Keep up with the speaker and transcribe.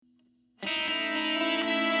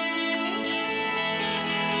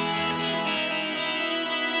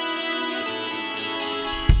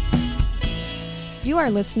You are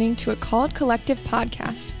listening to a Called Collective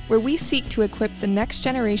podcast, where we seek to equip the next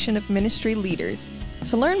generation of ministry leaders.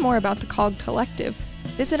 To learn more about the Called Collective,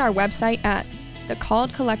 visit our website at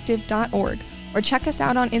thecalledcollective.org or check us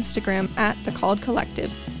out on Instagram at The Called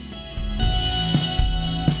Collective.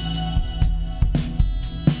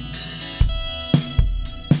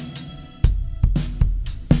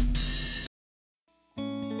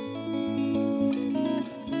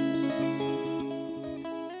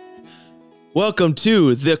 Welcome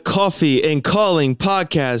to the Coffee and Calling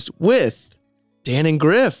podcast with Dan and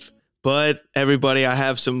Griff. But everybody, I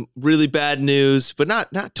have some really bad news, but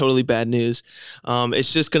not totally bad news.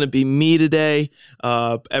 It's just going to be me today.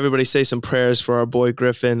 Everybody say some prayers for our boy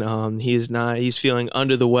Griffin. He's feeling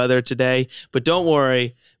under the weather today, but don't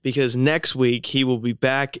worry, because next week he will be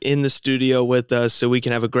back in the studio with us so we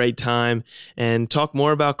can have a great time and talk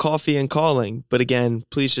more about coffee and calling. But again,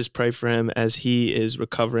 please just pray for him as he is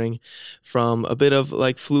recovering from a bit of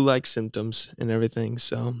like flu-like symptoms and everything.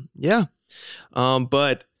 So yeah,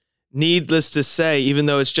 but needless to say, even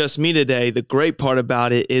though it's just me today, the great part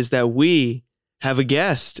about it is that we have a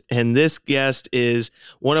guest, and this guest is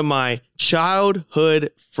one of my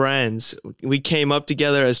childhood friends. We came up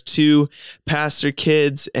together as two pastor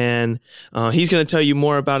kids, and he's going to tell you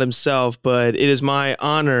more about himself, but it is my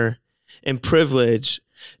honor and privilege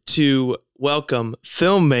to welcome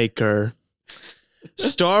filmmaker,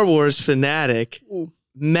 Star Wars fanatic,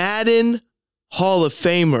 Madden Hall of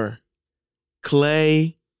Famer,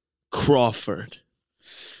 Clay Crawford.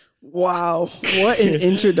 Wow, what an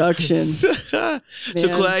introduction. So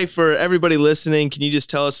Clay, for everybody listening, can you just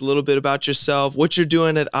tell us a little bit about yourself, what you're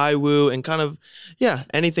doing at IWU, and kind of,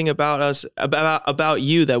 anything about us, about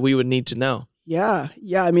you that we would need to know? Yeah.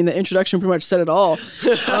 I mean, the introduction pretty much said it all.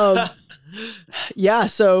 My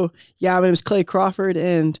name is Clay Crawford,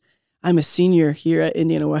 and I'm a senior here at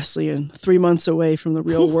Indiana Wesleyan, 3 months away from the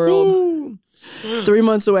real world. 3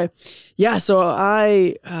 months away. Yeah, so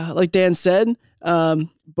I, like Dan said,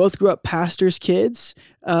 both grew up pastors' kids,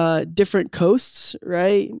 different coasts,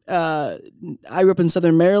 right? I grew up in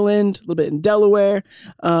Southern Maryland, a little bit in Delaware.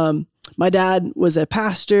 My dad was a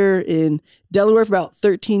pastor in Delaware for about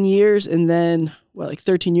 13 years. And then,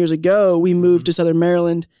 13 years ago, we moved to Southern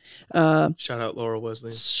Maryland. Shout out Laura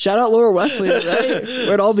Wesleyan. Shout out Laura Wesleyan, right?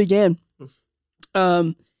 Where it all began.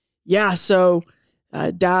 Dad,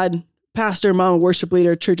 pastor, mom, worship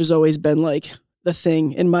leader. Church has always been like the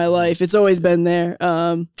thing in my life. It's always been there.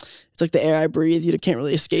 It's like the air I breathe. You can't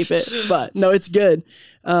really escape it, but no, it's good.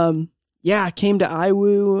 I came to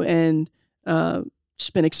IWU and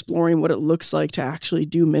just been exploring what it looks like to actually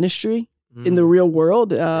do ministry in the real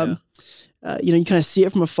world. You kind of see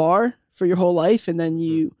it from afar for your whole life, and then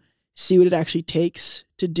you see what it actually takes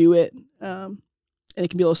to do it. And it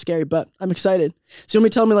can be a little scary, but I'm excited. So you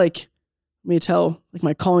want me to tell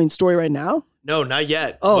my calling story right now? No, not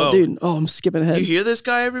yet. Oh, whoa. Dude. Oh, I'm skipping ahead. You hear this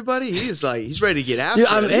guy, everybody? He's ready to get after it.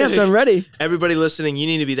 Dude, I'm amped. I'm ready. Everybody listening, you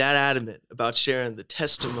need to be that adamant about sharing the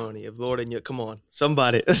testimony of Lord and you. Come on,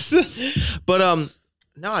 somebody. But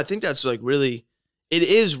no, I think that's it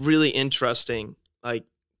is really interesting,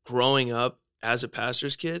 growing up as a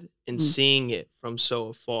pastor's kid and seeing it from so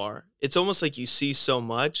afar. It's almost like you see so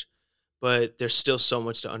much, but there's still so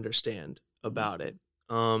much to understand about it.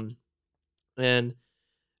 And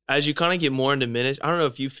as you kind of get more into ministry, I don't know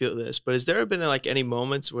if you feel this, but has there been any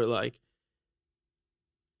moments where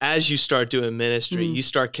as you start doing ministry, you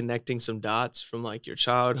start connecting some dots from your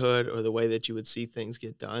childhood or the way that you would see things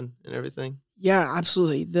get done and everything? Yeah,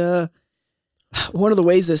 absolutely. One of the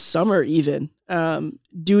ways this summer, even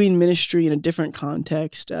doing ministry in a different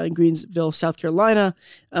context in Greensville, South Carolina,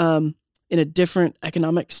 in a different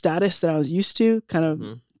economic status than I was used to, kind of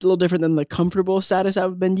a little different than the comfortable status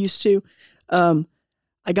I've been used to.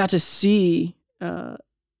 I got to see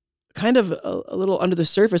kind of a little under the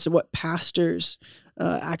surface of what pastors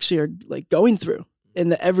actually are going through in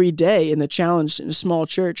the everyday and the challenge in a small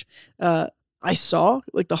church. I saw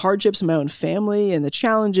the hardships in my own family and the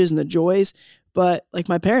challenges and the joys, but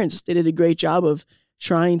my parents, they did a great job of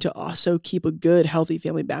trying to also keep a good, healthy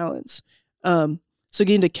family balance. So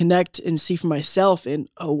getting to connect and see for myself and,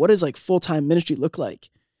 what does full-time ministry look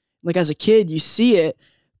like? As a kid, you see it,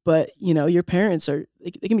 but your parents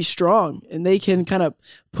they can be strong and they can kind of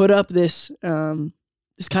put up this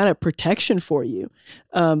this kind of protection for you.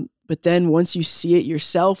 But then once you see it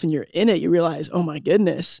yourself and you're in it, you realize, oh my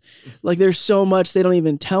goodness, there's so much they don't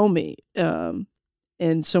even tell me,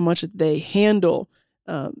 and so much that they handle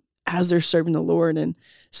as they're serving the Lord. And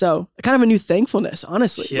so kind of a new thankfulness,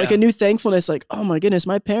 honestly, a new thankfulness, oh my goodness,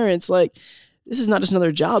 my parents, this is not just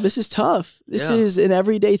another job. This is tough. This is an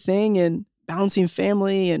everyday thing, and balancing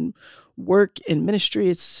family and work and ministry,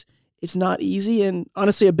 it's not easy. And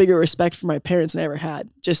honestly, a bigger respect for my parents than I ever had.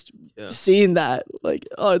 Just seeing that, like,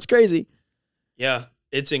 oh, it's crazy. Yeah,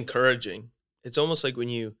 it's encouraging. It's almost like when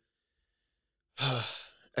you,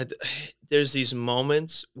 there's these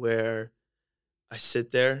moments where I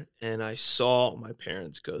sit there and I saw my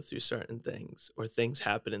parents go through certain things or things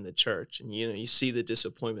happen in the church, and you see the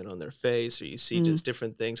disappointment on their face, or you see just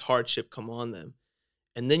different things, hardship come on them.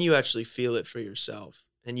 And then you actually feel it for yourself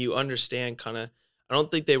and you understand kind of, I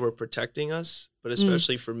don't think they were protecting us, but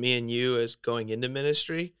especially for me and you as going into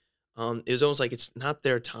ministry, it was almost like it's not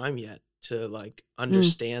their time yet to like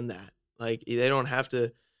understand that. Like they don't have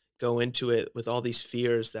to go into it with all these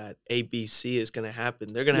fears that ABC is going to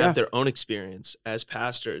happen. They're going to have their own experience as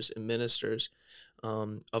pastors and ministers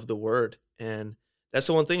of the word. And that's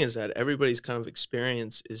the one thing, is that everybody's kind of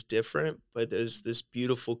experience is different, but there's this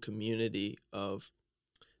beautiful community of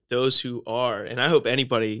those who are, and I hope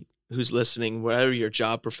anybody who's listening, whatever your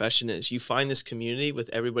job profession is, you find this community with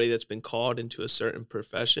everybody that's been called into a certain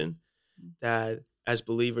profession, that as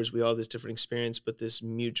believers, we all have this different experience, but this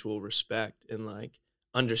mutual respect and like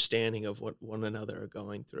understanding of what one another are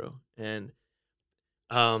going through. And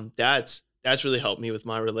that's really helped me with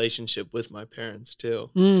my relationship with my parents too,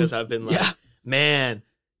 because I've been like, man,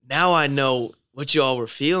 now I know what y'all were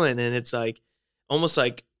feeling. And it's like almost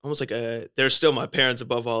like they're still my parents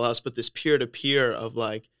above all else, but this peer-to-peer of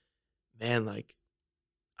like, man, like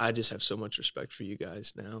I just have so much respect for you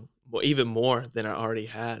guys now, well, even more than I already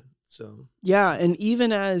had. So yeah, and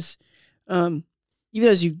even as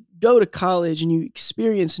you go to college and you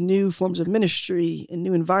experience new forms of ministry and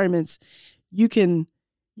new environments, you can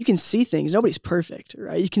see things. Nobody's perfect,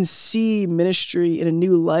 right? You can see ministry in a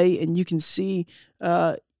new light, and you can see,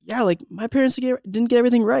 like my parents didn't get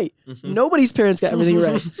everything right. Nobody's parents got everything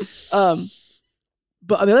right.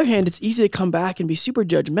 But on the other hand, it's easy to come back and be super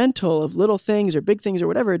judgmental of little things or big things or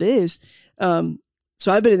whatever it is. So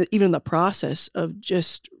I've been even in the process of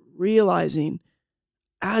just realizing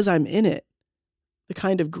as I'm in it, the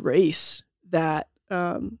kind of grace that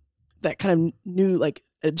that kind of new, like,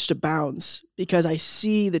 it just abounds, because I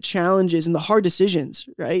see the challenges and the hard decisions,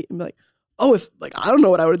 right? I'm like, oh, if like, I don't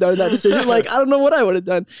know what I would have done in that decision. Like, I don't know what I would have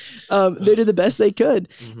done. They did the best they could.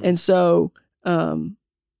 And so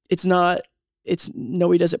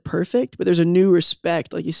nobody does it perfect, but there's a new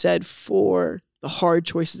respect, like you said, for the hard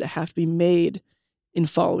choices that have to be made in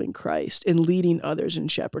following Christ and leading others and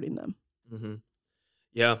shepherding them.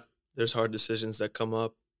 Yeah, there's hard decisions that come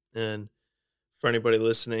up. And for anybody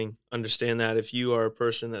listening, understand that if you are a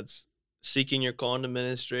person that's seeking your call into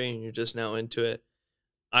ministry and you're just now into it,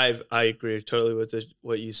 I agree totally with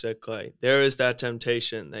what you said, Clay. There is that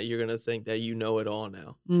temptation that you're going to think that you know it all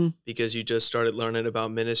now because you just started learning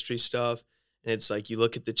about ministry stuff. And it's like you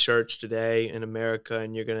look at the church today in America,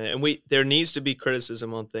 and there needs to be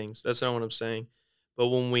criticism on things. That's not what I'm saying. But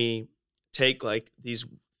when we take like these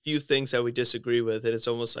few things that we disagree with, and it's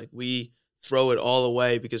almost like we throw it all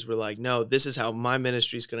away because we're like, no, this is how my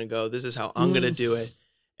ministry is going to go. This is how I'm going to do it.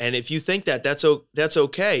 And if you think that's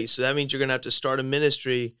okay. So that means you're going to have to start a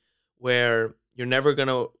ministry where you're never going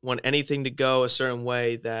to want anything to go a certain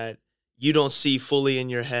way that you don't see fully in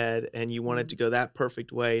your head, and you want it to go that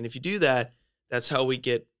perfect way. And if you do that, that's how we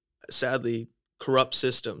get, sadly, corrupt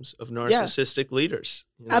systems of narcissistic leaders.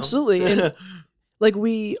 You know? Absolutely. And like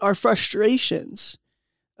our frustrations,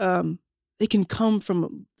 they can come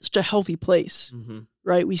from such a healthy place,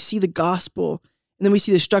 right? We see the gospel, and then we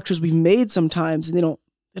see the structures we've made sometimes, and they don't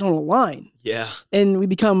align. Yeah. And we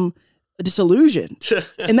become disillusioned.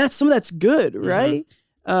 And some of that's good, right?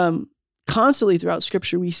 Constantly throughout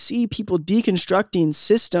scripture, we see people deconstructing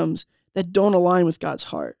systems that don't align with God's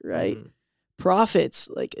heart, right? Prophets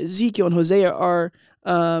like Ezekiel and Hosea are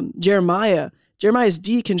Jeremiah. Jeremiah is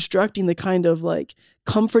deconstructing the kind of like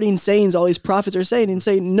comforting sayings all these prophets are saying, and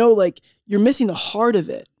saying, no, like you're missing the heart of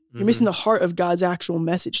it. You're missing the heart of God's actual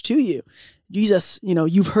message to you. Jesus,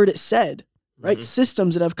 you've heard it said, right?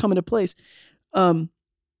 Systems that have come into place. But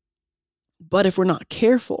if we're not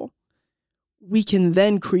careful, we can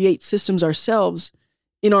then create systems ourselves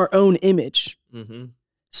in our own image.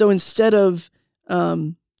 So instead of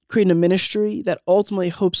creating a ministry that ultimately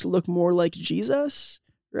hopes to look more like Jesus,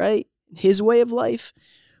 right? His way of life,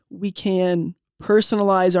 we can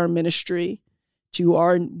personalize our ministry to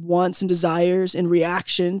our wants and desires in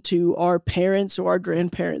reaction to our parents' or our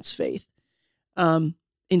grandparents' faith,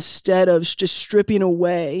 instead of just stripping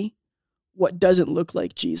away what doesn't look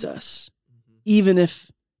like Jesus, even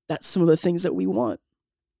if that's some of the things that we want.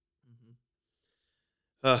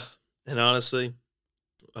 And honestly,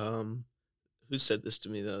 who said this to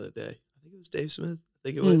me the other day? I think it was Dave Smith. I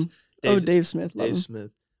think it was. Dave Smith. Dave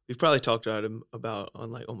Smith. we've probably talked about him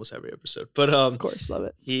on like almost every episode. But Of course, love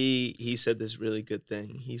it. he said this really good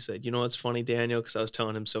thing. He said, you know what's funny, Daniel? Because I was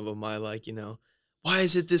telling him some of my like, why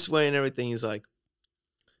is it this way and everything. He's like,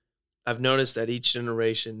 I've noticed that each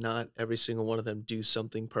generation, not every single one of them do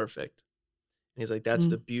something perfect. And he's like, that's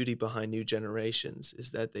the beauty behind new generations,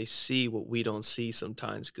 is that they see what we don't see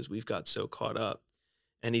sometimes because we've got so caught up.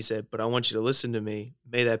 And he said, but I want you to listen to me.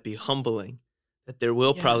 May that be humbling, that there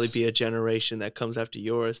will probably be a generation that comes after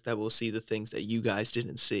yours that will see the things that you guys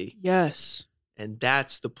didn't see. Yes. And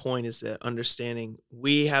that's the point, is that understanding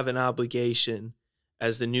we have an obligation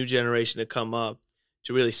as the new generation to come up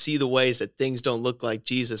to really see the ways that things don't look like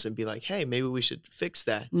Jesus and be like, hey, maybe we should fix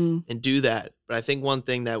that and do that. But I think one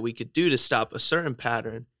thing that we could do to stop a certain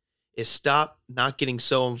pattern is stop not getting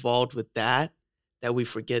so involved with that we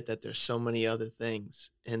forget that there's so many other things,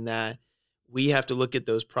 and that we have to look at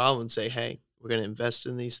those problems and say, hey, we're going to invest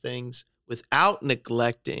in these things without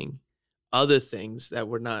neglecting other things that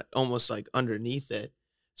were not almost like underneath it,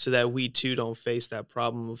 so that we too don't face that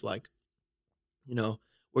problem of like,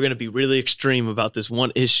 we're going to be really extreme about this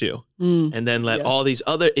one issue and then let all these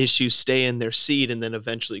other issues stay in their seed and then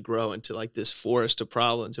eventually grow into like this forest of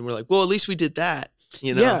problems. And we're like, well, at least we did that,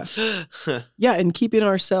 Yeah. Yeah. And keeping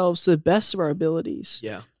ourselves to the best of our abilities.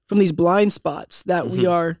 Yeah. From these blind spots that we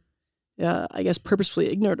are, I guess, purposefully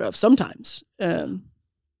ignorant of sometimes. And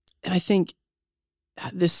I think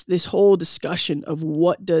this whole discussion of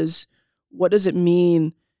what does it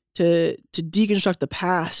mean to deconstruct the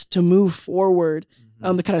past, to move forward,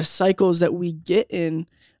 the kind of cycles that we get in,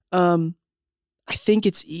 I think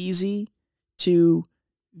it's easy to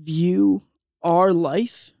view our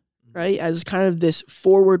life, right, as kind of this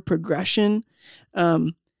forward progression,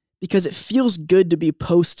 because it feels good to be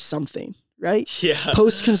post something, right? Yeah.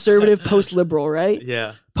 Post-conservative, post-liberal, right?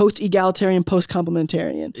 Yeah. Post-egalitarian,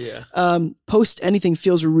 post-complementarian. Yeah. Post anything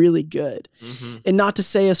feels really good. And not to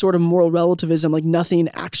say a sort of moral relativism, like nothing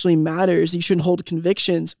actually matters. You shouldn't hold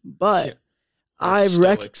convictions, but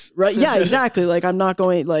right. Yeah, exactly. Like I'm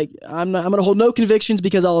going to hold no convictions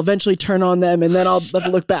because I'll eventually turn on them and then I'll have to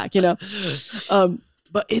look back,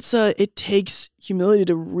 But it takes humility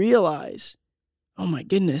to realize, oh my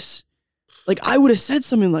goodness, like I would have said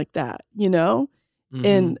something like that,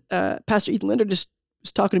 And Pastor Ethan Linder just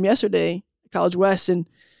was talking to me yesterday at College West, and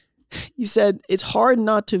he said it's hard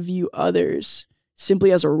not to view others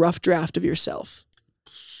simply as a rough draft of yourself.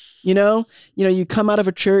 You come out of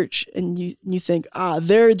a church and you think,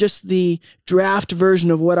 they're just the draft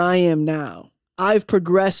version of what I am now. I've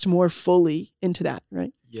progressed more fully into that,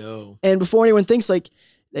 right? Yo. And before anyone thinks like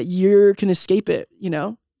that you can escape it,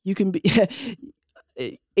 you can be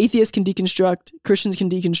atheists can deconstruct, Christians can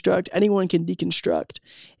deconstruct, anyone can deconstruct,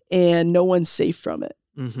 and no one's safe from it.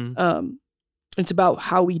 It's about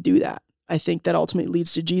how we do that. I think that ultimately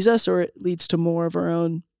leads to Jesus, or it leads to more of our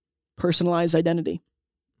own personalized identity.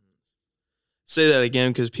 Say that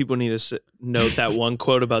again, because people need to note that one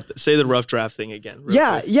quote about say the rough draft thing again.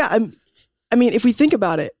 Yeah. I mean, if we think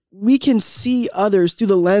about it, we can see others through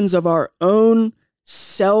the lens of our own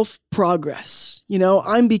self-progress.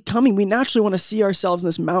 I'm becoming. We naturally want to see ourselves in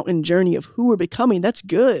this mountain journey of who we're becoming. That's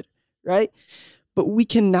good, right? But we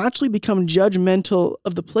can naturally become judgmental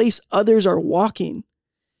of the place others are walking,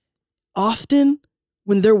 often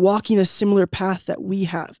when they're walking a similar path that we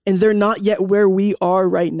have, and they're not yet where we are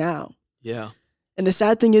right now. Yeah. And the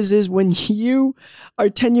sad thing is when you are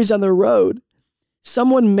 10 years down the road,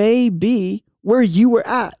 someone may be where you were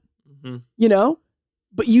at,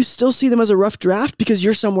 but you still see them as a rough draft because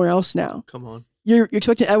you're somewhere else now. Come on. You're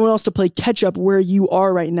expecting everyone else to play catch up where you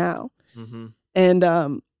are right now.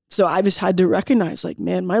 And so I just had to recognize, like,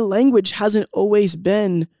 man, my language hasn't always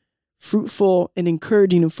been fruitful and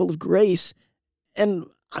encouraging and full of grace. And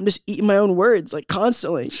I'm just eating my own words, like,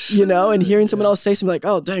 constantly, and hearing someone else say something like,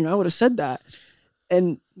 oh, dang, I would have said that.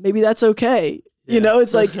 And maybe that's okay.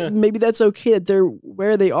 It's like, maybe that's okay that they're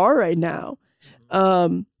where they are right now.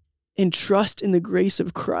 And trust in the grace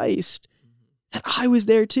of Christ that I was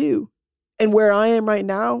there too. And where I am right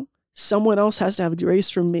now, someone else has to have grace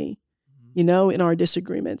from me, in our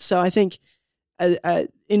disagreements. So I think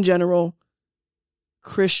in general,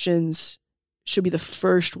 Christians should be the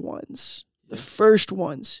first ones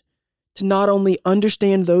to not only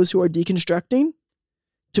understand those who are deconstructing,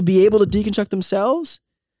 to be able to deconstruct themselves,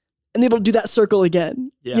 and be able to do that circle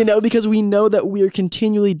again, because we know that we are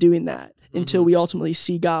continually doing that until we ultimately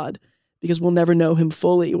see God, because we'll never know him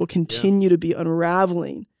fully. We'll continue to be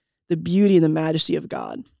unraveling the beauty and the majesty of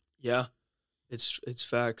God. Yeah, it's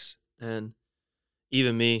facts. And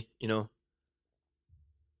even me,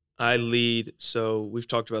 I lead. So we've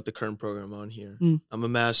talked about the current program on here. I'm a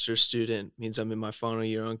master's student, means I'm in my final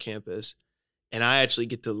year on campus. And I actually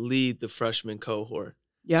get to lead the freshman cohort.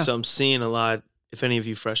 Yeah. So I'm seeing a lot. If any of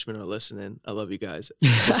you freshmen are listening, I love you guys.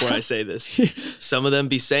 Before I say this, some of them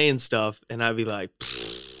be saying stuff and I'd be like,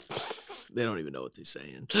 they don't even know what they're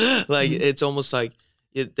saying. Like, it's almost like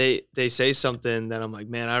they say something that I'm like,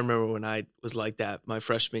 man, I remember when I was like that my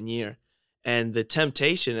freshman year. And the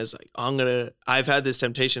temptation is like, I've had this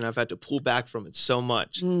temptation. I've had to pull back from it so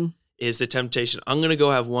much is the temptation. I'm going to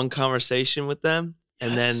go have one conversation with them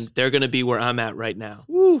and then they're going to be where I'm at right now.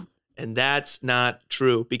 Woo. And that's not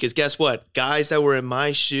true because guess what? Guys that were in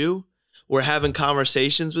my shoe were having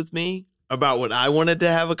conversations with me about what I wanted to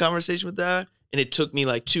have a conversation with that. And it took me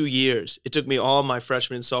like 2 years. It took me all my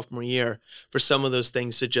freshman and sophomore year for some of those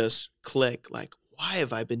things to just click. Like, why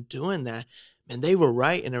have I been doing that? Man, they were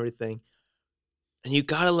right and everything. And you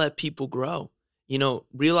got to let people grow. You know,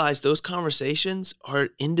 realize those conversations are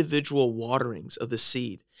individual waterings of the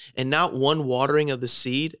seed. And not one watering of the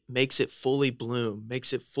seed makes it fully bloom,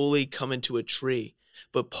 makes it fully come into a tree.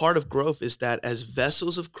 But part of growth is that as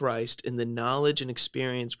vessels of Christ in the knowledge and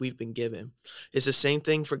experience we've been given, it's the same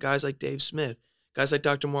thing for guys like Dave Smith, guys like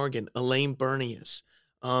Dr. Morgan, Elaine Bernius,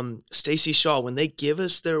 Stacy Shaw. When they give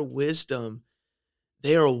us their wisdom,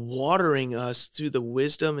 they are watering us through the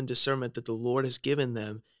wisdom and discernment that the Lord has given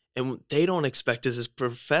them. And they don't expect us as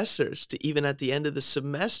professors to even at the end of the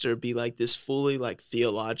semester be like this fully like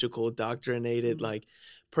theological, doctrinated like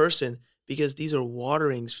person, because these are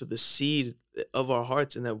waterings for the seed of our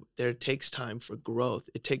hearts, and that there takes time for growth.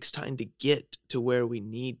 It takes time to get to where we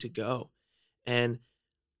need to go. And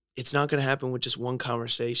it's not going to happen with just one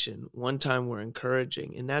conversation. One time we're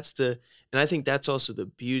encouraging. And I think that's also the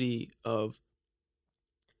beauty of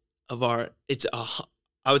I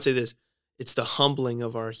would say this, it's the humbling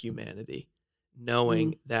of our humanity,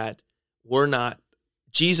 knowing that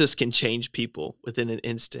Jesus can change people within an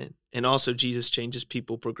instant. And also Jesus changes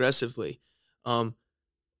people progressively. But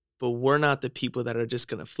we're not the people that are just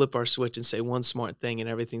going to flip our switch and say one smart thing and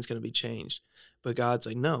everything's going to be changed. But God's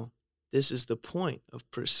like, no, this is the point of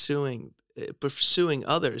pursuing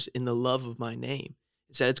others in the love of my name.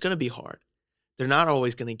 Is that it's going to be hard. They're not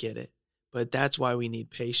always going to get it. But that's why we need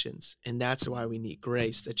patience, and that's why we need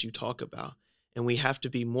grace that you talk about. And we have to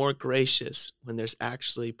be more gracious when there's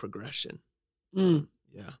actually progression.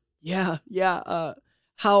 Yeah.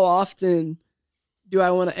 How often do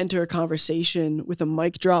I want to enter a conversation with a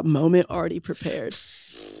mic drop moment already prepared?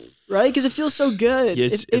 Right? Because it feels so good.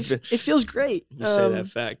 Yes, it feels great. You say that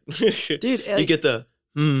fact. Dude. You get the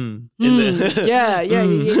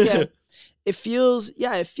Yeah. It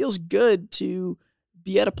feels good to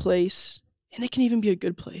be at a place, and it can even be a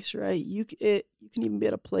good place, right? You can even be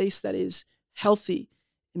at a place that is healthy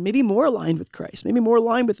and maybe more aligned with Christ, maybe more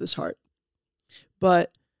aligned with his heart.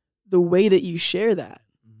 But the way that you share that,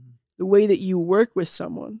 the way that you work with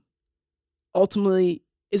someone, ultimately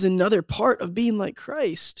is another part of being like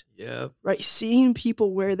Christ. Yeah. Right? Seeing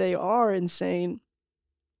people where they are and saying,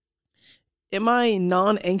 am I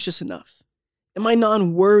non-anxious enough? Am I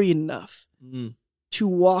non-worried enough to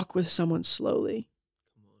walk with someone slowly?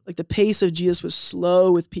 Like the pace of Jesus was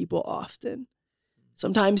slow with people often.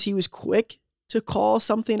 Sometimes he was quick to call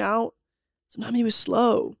something out. Sometimes he was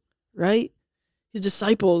slow, right? His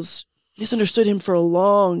disciples misunderstood him for a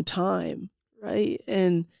long time, right?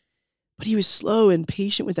 But he was slow and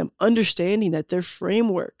patient with them, understanding that their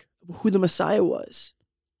framework of who the Messiah was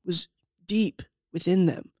deep within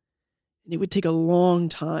them. And it would take a long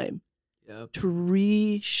time to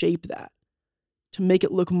reshape that, to make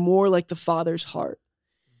it look more like the Father's heart.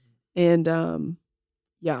 And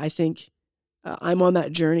I think I'm on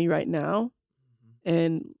that journey right now.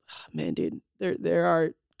 And man, dude, there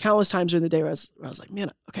are countless times during the day where I was like,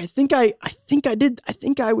 man, okay, I think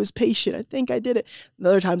I was patient. I think I did it. And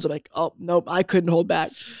other times I'm like, oh, nope, I couldn't hold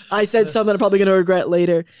back. I said something I'm probably going to regret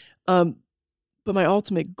later. But my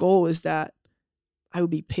ultimate goal is that I would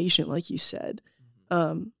be patient, like you said.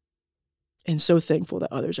 And so thankful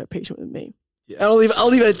that others are patient with me. Yeah. I'll leave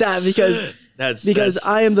it at that because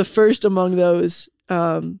I am the first among those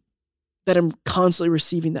that I'm constantly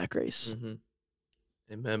receiving that grace.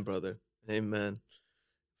 Amen, brother. Amen.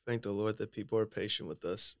 Thank the Lord that people are patient with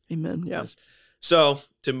us. Amen. Yeah. Yes. So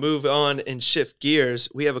to move on and shift gears,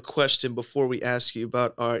 we have a question before we ask you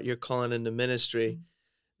about your calling into ministry.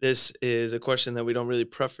 This is a question that we don't really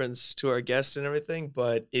preference to our guests and everything,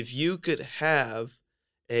 but if you could have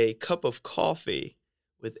a cup of coffee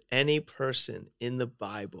with any person in the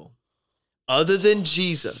Bible other than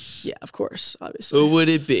Jesus. Yeah, of course, obviously. Who would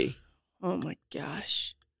it be? Oh my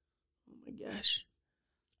gosh.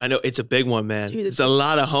 I know it's a big one, man. Dude, it's a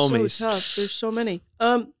lot of homies. So tough. There's so many.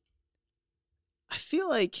 I feel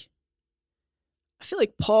like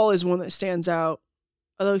Paul is one that stands out,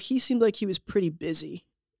 although he seemed like he was pretty busy.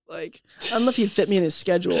 Like, I don't know if he'd fit me in his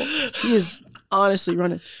schedule. He is honestly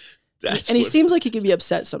running. And he seems like he could be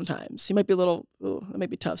upset sometimes. He might be a little, that might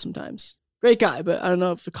be tough sometimes. Great guy, but I don't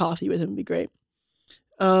know if the coffee with him would be great.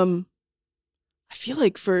 I feel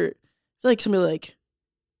like someone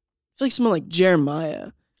like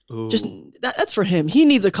Jeremiah, Ooh. just that's for him. He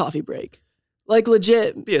needs a coffee break. Like, legit.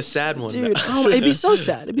 It'd be a sad one, dude. Oh, it'd be so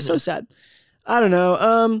sad. It'd be so sad. I don't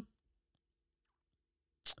know.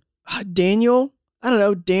 Daniel. I don't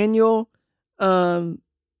know. Daniel.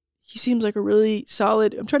 He seems like a really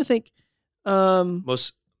solid. I'm trying to think.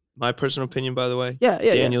 My personal opinion, by the way. Yeah.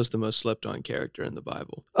 Daniel's the most slept on character in the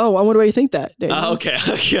Bible. Oh, I wonder why you think that, Daniel. Okay.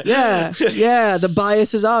 Yeah. The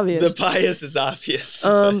bias is obvious. The bias is obvious.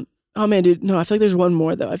 Oh man, dude. No, I feel like there's one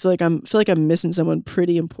more though. I feel like I'm missing someone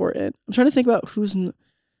pretty important. I'm trying to think about whose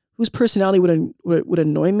personality would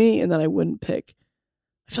annoy me and that I wouldn't pick.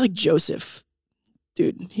 I feel like Joseph,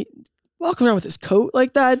 dude. He walking around with his coat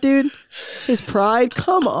like that, dude. His pride.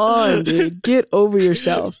 Come on, dude. Get over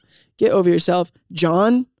yourself.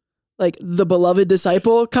 John, like the beloved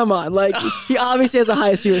disciple. Come on, like he obviously has a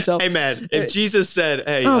high esteem of himself. Hey man, if Jesus said,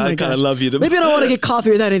 "Hey, oh I kind of love you," maybe I don't want to get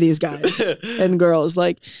coffee with any of these guys and girls.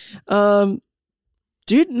 Like,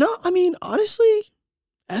 dude, no, I mean honestly,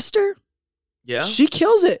 Esther. Yeah, she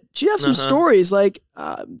kills it. She'd have some stories. Like,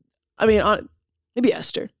 maybe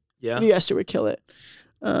Esther. Yeah, maybe Esther would kill it.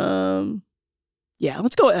 Yeah,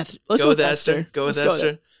 let's go with Let's go with Esther. Go with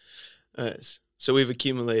Esther. So we've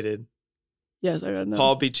accumulated. Yes, I gotta know.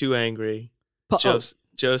 Paul be too angry.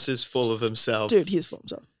 Joseph's full of himself. Dude, he's full of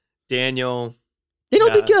himself. Daniel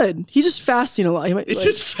be good. He's just fasting a lot. He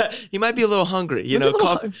might be a little hungry. You know,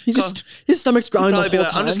 his stomach's growling the whole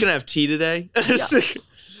time. I'm just gonna have tea today. Yeah.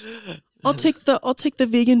 I'll take the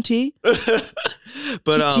vegan tea.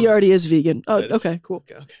 But he already is vegan. Oh, okay, cool.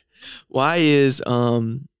 Okay. Why is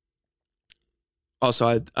also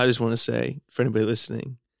I just want to say for anybody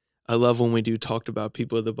listening, I love when we do talked about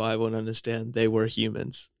people of the Bible and understand they were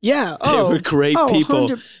humans. Yeah. They were great people.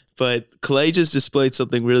 100. But Clay just displayed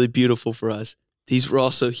something really beautiful for us. These were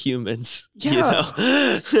also humans. Yeah. You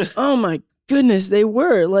know? Oh my goodness, they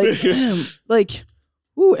were like, damn, like,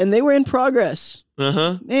 ooh, and they were in progress.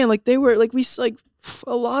 Man, like they were like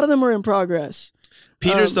a lot of them were in progress.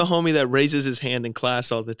 Peter's the homie that raises his hand in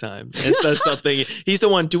class all the time and says something. He's the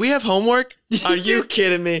one. Do we have homework? Are you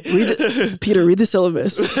kidding me? Peter, read the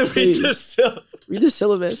syllabus. Read the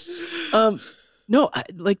syllabus. No,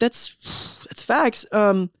 that's facts. One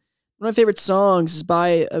of my favorite songs is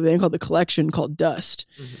by a band called The Collection called Dust.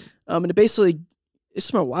 And it's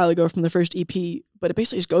from a while ago from the first EP, but it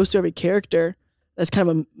basically just goes through every character that's kind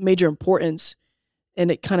of a major importance, and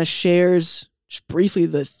it kind of shares just briefly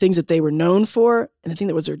the things that they were known for and the thing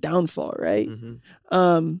that was their downfall, right?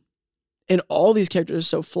 And all these characters are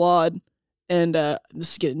so flawed, and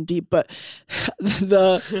this is getting deep, but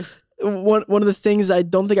one of the things I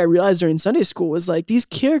don't think I realized during Sunday school was like these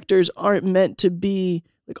characters aren't meant to be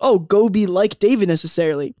like, oh, go be like David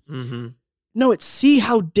necessarily. No, it's see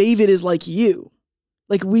how David is like you.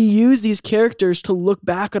 Like we use these characters to look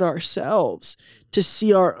back at ourselves, to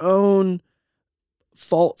see our own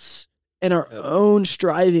faults and our own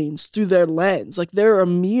strivings through their lens. Like they're a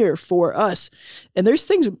mirror for us. And there's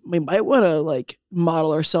things we might want to like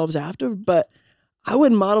model ourselves after, but I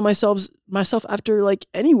wouldn't model myself after like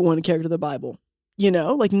any one character of the Bible, you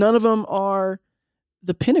know, like none of them are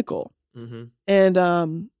the pinnacle. And I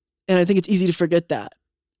think it's easy to forget that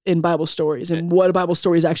in Bible stories and what a Bible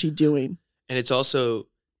story is actually doing. And it's also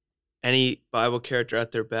any Bible character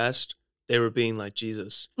at their best, they were being like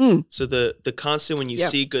Jesus. So the constant when you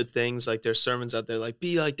see good things, like there's sermons out there like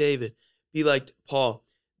be like David, be like Paul.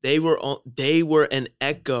 They were an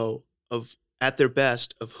echo of at their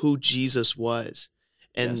best of who Jesus was.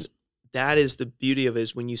 And that is the beauty of it,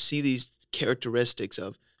 is when you see these characteristics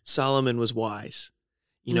of Solomon was wise.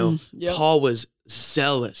 You know, Paul was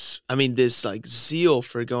zealous. I mean, this like zeal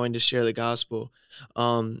for going to share the gospel.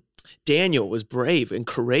 Daniel was brave and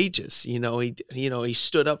courageous. He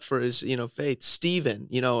stood up for his, faith. Stephen,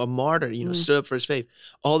 a martyr, stood up for his faith.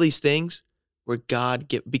 All these things were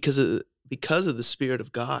because of the Spirit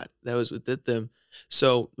of God that was within them.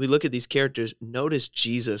 So we look at these characters, notice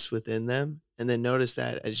Jesus within them, and then notice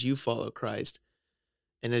that as you follow Christ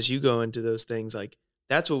and as you go into those things, like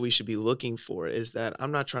that's what we should be looking for, is that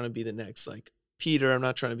I'm not trying to be the next like Peter. I'm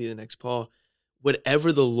not trying to be the next Paul.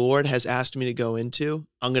 Whatever the Lord has asked me to go into,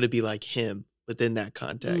 I'm going to be like him. within that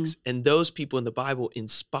context. And those people in the Bible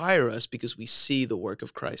inspire us because we see the work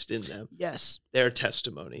of Christ in them. Yes. Their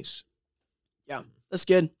testimonies. Yeah. That's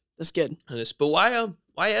good. That's good. But why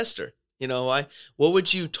Esther? You know, what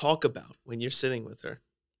would you talk about when you're sitting with her?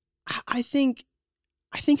 I think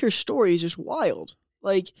her story is just wild.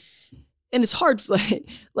 Like, and it's hard.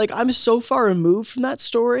 Like I'm so far removed from that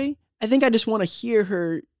story. I think I just want to hear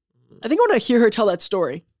her. I think I want to hear her tell that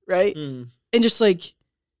story, right? And just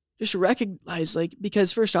recognize, like,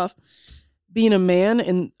 because first off, being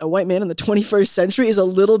a white man in the 21st century is a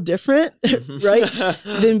little different, right?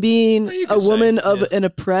 Than being a woman of an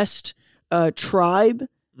oppressed tribe.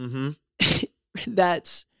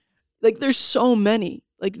 That's like, there's so many,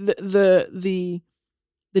 like the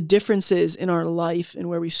differences in our life and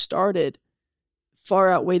where we started far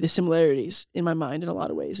outweigh the similarities in my mind in a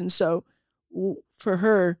lot of ways. And so for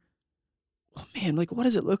her, oh man, like, what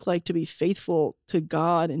does it look like to be faithful to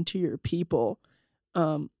God and to your people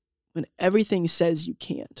when everything says you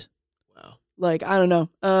can't? Wow. Like, I don't know.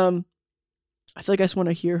 I feel like I just want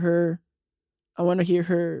to hear her. I want to hear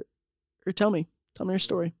her tell me her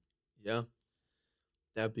story. Yeah.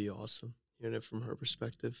 That'd be awesome. Hearing it from her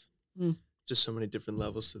perspective. Just so many different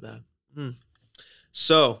levels to that.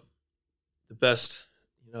 So the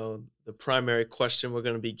primary question we're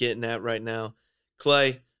going to be getting at right now,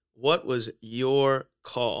 Clay, what was your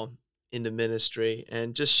call into ministry?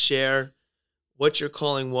 And just share what your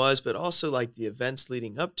calling was, but also like the events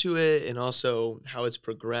leading up to it, and also how it's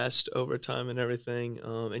progressed over time and everything.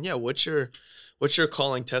 And yeah, what's your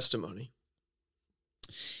calling testimony?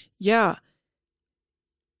 Yeah.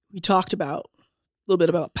 We talked about a little bit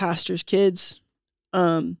about pastors' kids.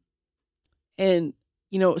 And,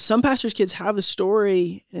 you know, some pastors' kids have a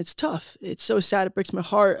story, and it's tough. It's so sad. It breaks my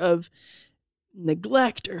heart of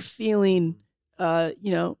neglect or feeling,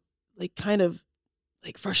 like kind of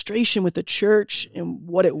like frustration with the church and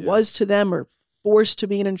what it was to them, or forced to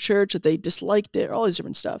be in a church that they disliked it, or all these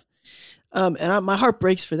different stuff. My heart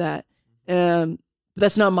breaks for that. But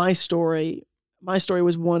that's not my story. My story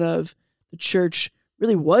was one of the church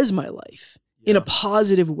really was my life in a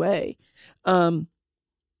positive way. The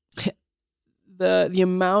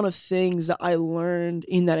amount of things that I learned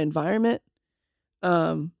in that environment,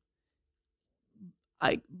 I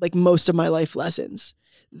like most of my life lessons,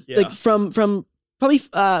 like from probably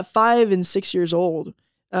 5 and 6 years old.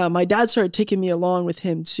 My dad started taking me along with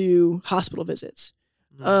him to hospital visits,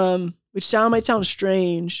 which might sound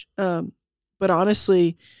strange, but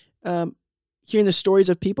honestly, hearing the stories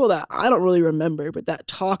of people that I don't really remember, but that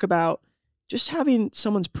talk about just having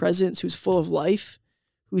someone's presence who's full of life,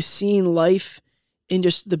 who's seeing life in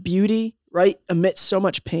just the beauty, right, amidst so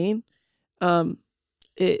much pain. I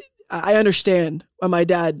understand why my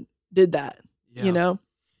dad did that, you know?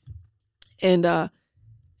 And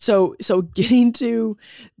so getting to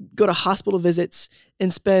go to hospital visits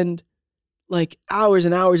and spend like hours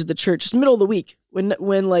and hours at the church, just middle of the week when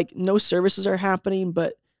like no services are happening,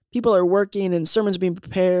 but people are working and sermons being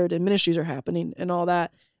prepared and ministries are happening and all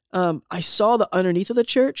that. I saw the underneath of the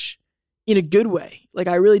church in a good way. Like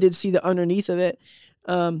I really did see the underneath of it.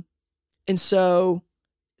 And so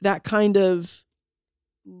that kind of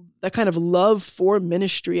love for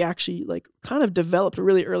ministry actually like kind of developed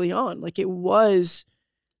really early on. Like it was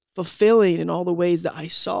fulfilling in all the ways that I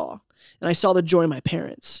saw. And I saw the joy of my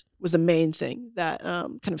parents was the main thing that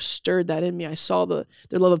kind of stirred that in me. I saw their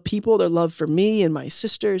love of people, their love for me and my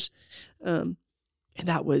sisters. And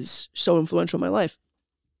that was so influential in my life.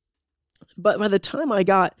 But by the time I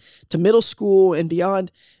got to middle school and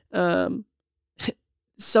beyond, some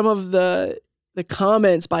of the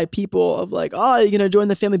comments by people of like, oh, you're going to join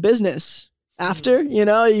the family business after, you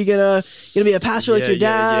know, you're going to be a pastor like your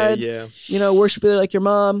dad, you know, worship leader like your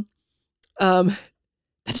mom. That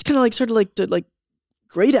just kind of like started like to like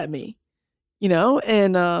grate at me, you know,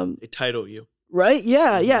 and they title you. Right.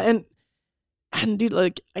 Yeah. Yeah. And dude,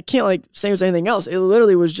 like, I can't like say it was anything else. It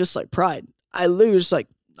literally was just like pride. I literally was like,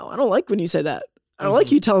 no, I don't like when you say that. I don't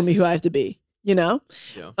like you telling me who I have to be, you know?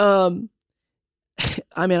 Yeah.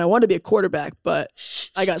 I mean, I wanted to be a quarterback, but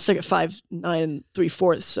I got sick at 5'9"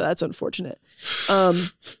 3/4, so that's unfortunate.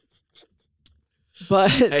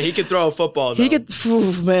 But hey, he could throw a football though. He could,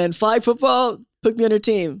 man, flag football, put me on your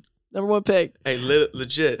team. Number 1 pick. Hey,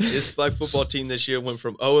 legit, his flag football team this year went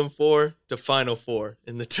from 0-4 to Final Four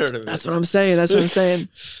in the tournament. That's what I'm saying.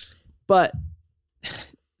 But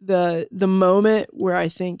the moment where I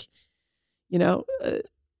think, you know,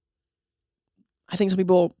 I think some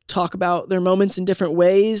people talk about their moments in different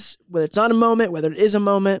ways, whether it's not a moment, whether it is a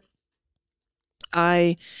moment.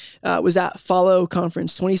 I was at Follow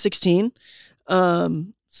Conference 2016. So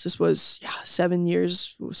this was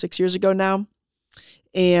 6 years ago now.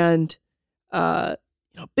 and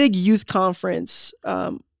big youth conference,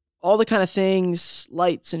 all the kind of things,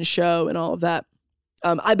 lights and show and all of that.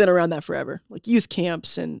 I've been around that forever, like youth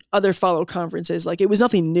camps and other follow conferences. Like it was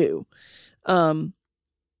nothing new.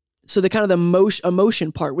 So the kind of the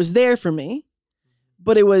emotion part was there for me,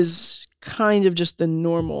 but it was kind of just the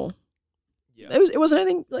normal. Yeah. It wasn't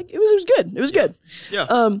anything like it was good. It was good.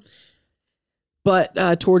 Yeah.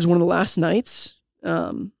 But towards one of the last nights,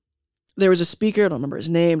 there was a speaker. I don't remember his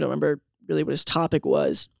name. Don't remember really what his topic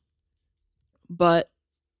was. But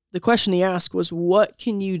the question he asked was, what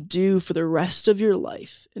can you do for the rest of your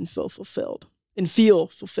life and feel fulfilled? And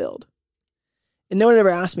no one ever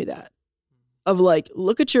asked me that. Of like,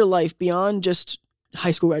 look at your life beyond just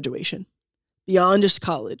high school graduation, beyond just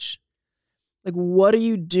college. Like, what are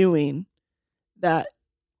you doing that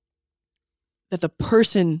the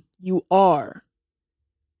person you are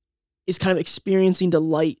is kind of experiencing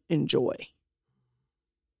delight and joy?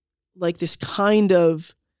 Like this kind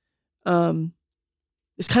of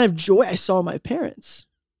joy I saw in my parents.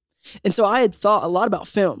 And so I had thought a lot about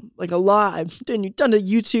film, like a lot. I've done to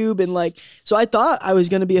YouTube, and like, so I thought I was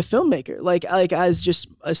going to be a filmmaker, like as just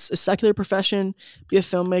a secular profession, be a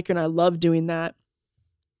filmmaker. And I love doing that.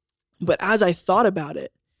 But as I thought about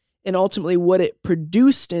it and ultimately what it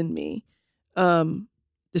produced in me,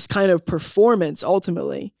 this kind of performance,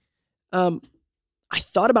 ultimately, I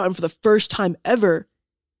thought about it for the first time ever.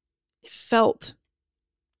 It felt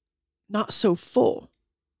not so full.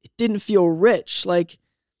 It didn't feel rich. Like,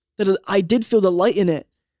 that I did feel delight in it,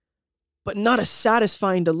 but not a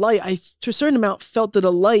satisfying delight. I, to a certain amount, felt the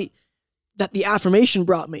delight that the affirmation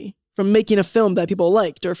brought me from making a film that people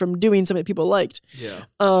liked or from doing something that people liked. Yeah.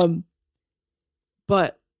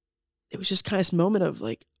 But it was just kind of this moment of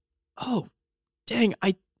like, oh, dang,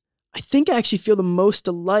 I think I actually feel the most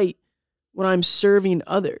delight when I'm serving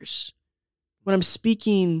others, when I'm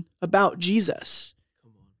speaking about Jesus.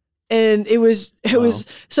 And it was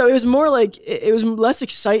more like, it was less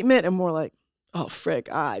excitement and more like, oh, frick,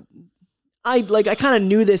 I kind of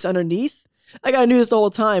knew this underneath. I knew this the whole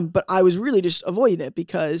time, but I was really just avoiding it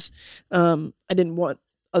because I didn't want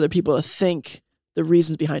other people to think the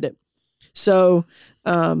reasons behind it. So,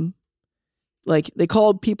 like they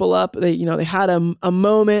called people up, they had a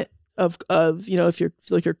moment of,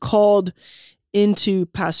 if you're called into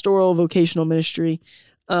pastoral vocational ministry,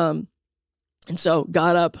 and so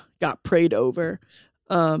got up, got prayed over.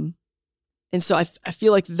 And so I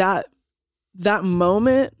feel like that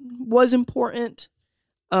moment was important.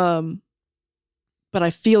 But I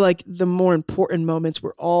feel like the more important moments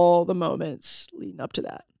were all the moments leading up to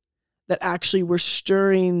that actually were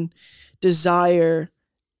stirring desire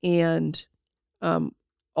and,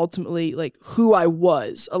 ultimately like who I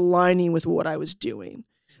was aligning with what I was doing.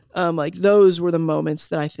 Like those were the moments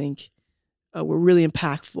that I think, were really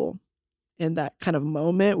impactful. And that kind of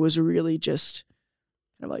moment was really just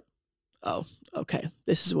kind of like, oh, okay,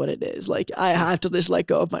 this is what it is. Like, I have to just let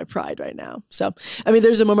go of my pride right now. So, I mean,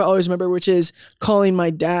 there's a moment I always remember, which is calling my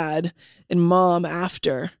dad and mom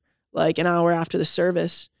after, like an hour after the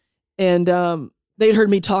service. And they'd heard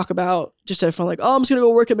me talk about, just had fun, like, oh, I'm just going to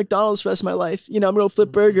go work at McDonald's for the rest of my life. I'm going to go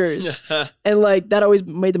flip burgers. And like, that always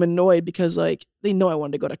made them annoyed because like, they know I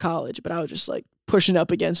wanted to go to college, but I was just like pushing up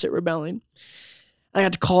against it, rebelling. I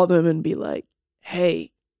had to call them and be like,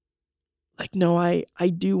 hey, like, no, I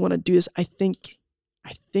do want to do this. I think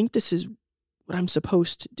this is what I'm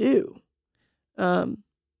supposed to do.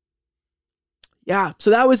 Yeah.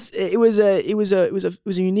 So that was, it was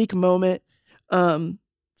a unique moment,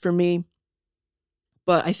 for me.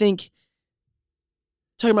 But I think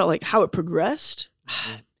talking about like how it progressed,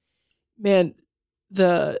 man,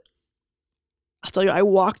 I'll tell you, I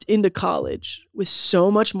walked into college with so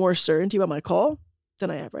much more certainty about my call than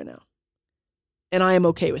I have right now. And I am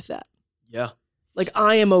okay with that. Yeah. Like,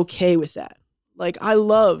 I am okay with that. Like, I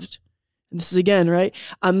loved, and this is again, right?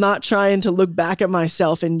 I'm not trying to look back at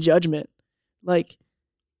myself in judgment. Like,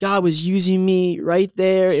 God was using me right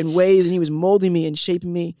there in ways, and he was molding me and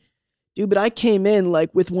shaping me. Dude, but I came in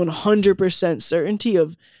like with 100% certainty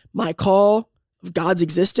of my call, of God's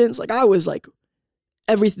existence. Like, I was like,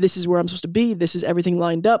 this is where I'm supposed to be. This is everything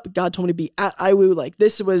lined up. God told me to be at IWU. Like,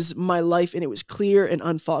 this was my life, and it was clear and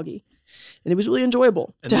unfoggy. And it was really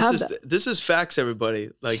enjoyable to have that. This is facts, everybody.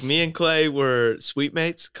 Like, me and Clay were suite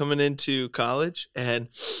mates coming into college. And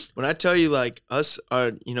when I tell you, like, us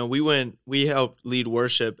are, we helped lead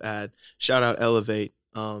worship at, shout out Elevate,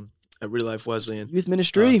 at Real Life Wesleyan. Youth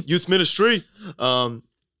ministry.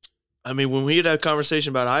 I mean, when we had a conversation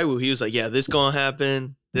about IWU, he was like, yeah, this going to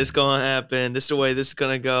happen. This going to happen. This is the way this is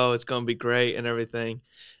going to go. It's going to be great and everything.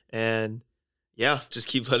 And yeah, just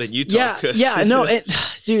keep letting you talk. Yeah, no.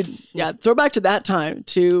 Dude, yeah, throw back to that time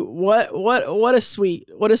to what a suite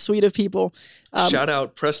of people. Shout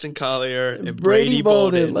out Preston Collier and Brady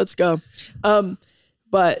Bolden. Let's go.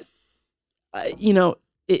 But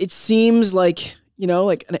it seems like,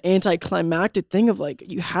 like an anticlimactic thing of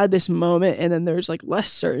like, you had this moment and then there's like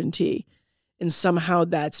less certainty and somehow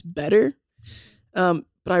that's better. But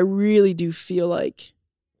I really do feel like,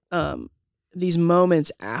 these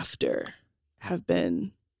moments after have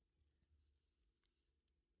been,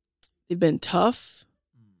 they've been tough,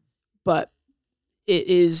 but it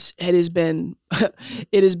has been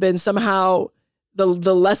somehow the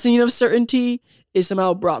lessening of certainty is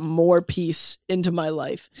somehow brought more peace into my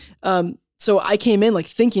life. So I came in like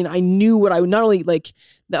thinking I knew what I not only like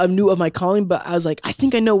that I knew of my calling, but I was like, I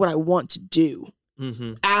think I know what I want to do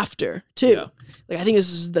after too. Yeah. Like, I think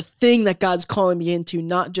this is the thing that God's calling me into,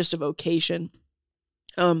 not just a vocation.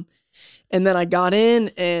 And then I got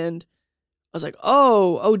in and I was like,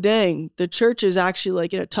 oh dang, the church is actually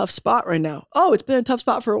like in a tough spot right now. Oh, it's been a tough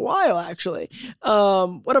spot for a while, actually.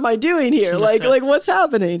 What am I doing here? Like what's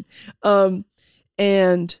happening? And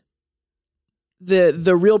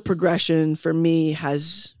the real progression for me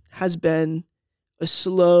has been a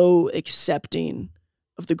slow accepting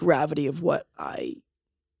of the gravity of what I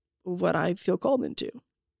feel called into.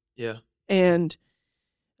 Yeah. And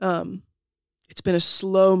it's been a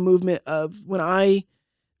slow movement of when I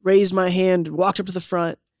raised my hand, walked up to the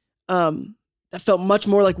front, that felt much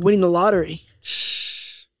more like winning the lottery.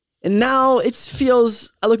 And now it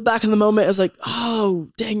feels, I look back in the moment, I was like, oh,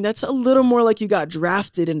 dang, that's a little more like you got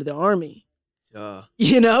drafted into the army. Yeah.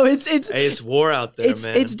 It's war out there,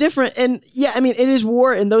 man. It's different. And yeah, I mean, it is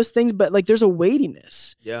war and those things, but like there's a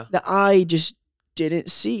weightiness that I just didn't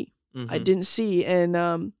see. I didn't see. And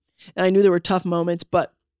I knew there were tough moments,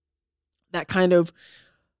 but that kind of,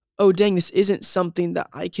 oh, dang, this isn't something that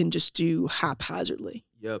I can just do haphazardly.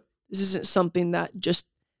 Yep. This isn't something that just,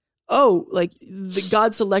 like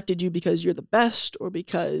God selected you because you're the best or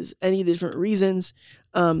because any of the different reasons.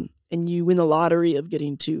 And you win the lottery of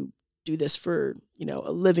getting to do this for,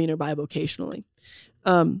 a living or bivocationally.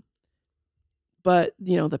 But,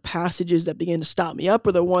 the passages that began to stop me up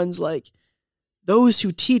are the ones like, those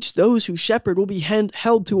who teach, those who shepherd will be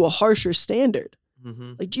held to a harsher standard.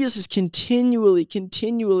 Like Jesus is continually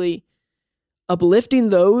uplifting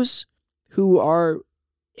those who are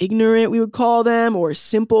ignorant, we would call them, or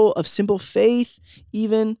simple faith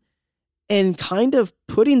even, and kind of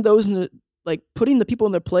putting putting the people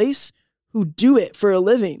in their place who do it for a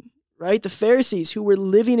living, right? The Pharisees who were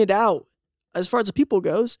living it out, as far as the people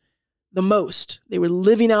goes, the most. They were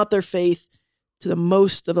living out their faith to the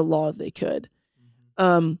most of the law they could.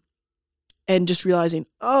 And just realizing,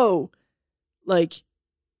 like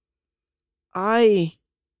I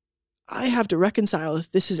have to reconcile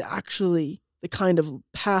if this is actually the kind of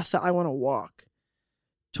path that I want to walk,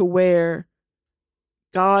 to where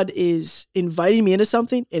God is inviting me into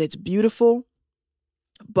something and it's beautiful,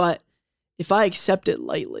 but if I accept it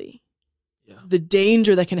lightly, the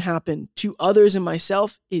danger that can happen to others and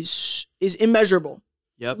myself is immeasurable.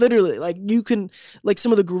 Yep. Literally, like you can, like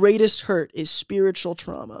some of the greatest hurt is spiritual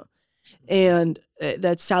trauma. And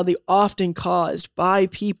that's sadly often caused by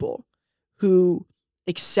people who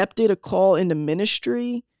accepted a call into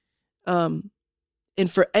ministry, and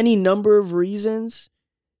for any number of reasons,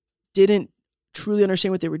 didn't truly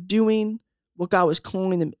understand what they were doing, what God was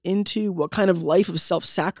calling them into, what kind of life of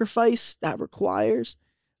self-sacrifice that requires.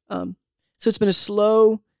 So it's been a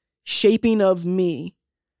slow shaping of me.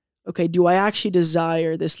 Okay, do I actually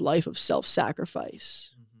desire this life of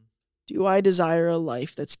self-sacrifice? Do I desire a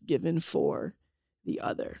life that's given for the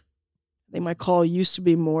other? I think my call used to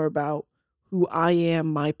be more about who I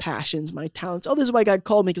am, my passions, my talents. Oh, this is why God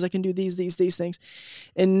called me, because I can do these things.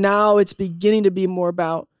 And now it's beginning to be more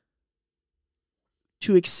about,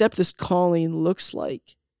 to accept this calling looks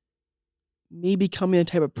like me becoming a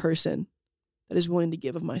type of person that is willing to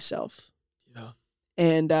give of myself. Yeah.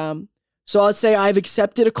 And so I'd say I've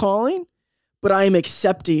accepted a calling, but I am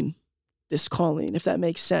accepting this calling, if that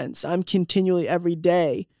makes sense. I'm continually every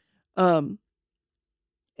day. And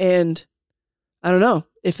I don't know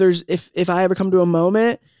if I ever come to a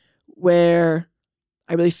moment where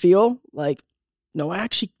I really feel like, no, I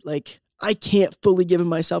can't fully give of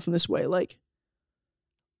myself in this way. I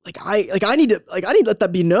need to let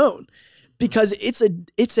that be known, because it's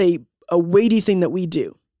a weighty thing that we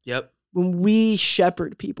do. Yep. When we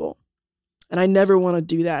shepherd people. And I never want to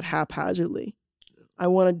do that haphazardly. I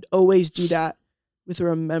want to always do that with a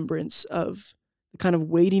remembrance of the kind of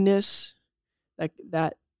weightiness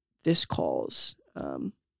that this calls.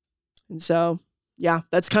 And so, yeah,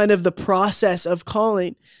 that's kind of the process of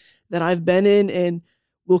calling that I've been in. And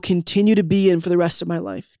will continue to be in for the rest of my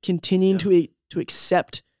life, continuing to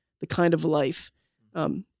accept the kind of life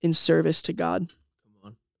in service to God. Come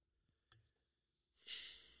on.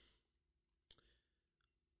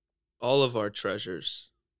 All of our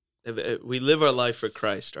treasures, if we live our life for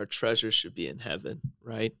Christ, our treasures should be in heaven,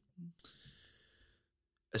 right?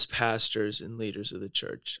 As pastors and leaders of the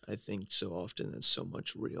church, I think so often that's so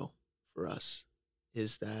much real for us,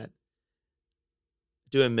 is that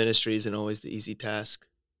doing ministry isn't always the easy task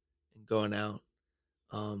and going out.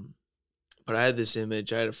 But I had this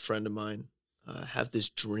image, I had a friend of mine have this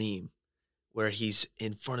dream where he's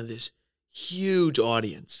in front of this huge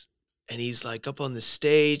audience and he's like up on the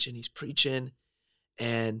stage and he's preaching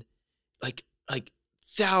and like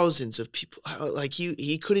thousands of people, like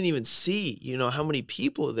he couldn't even see, how many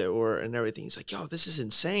people there were and everything. He's like, yo, this is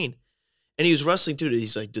insane. And he was wrestling through it.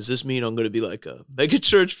 He's like, does this mean I'm going to be like a mega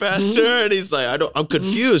church pastor? And he's like, I'm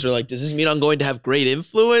confused. Or like, does this mean I'm going to have great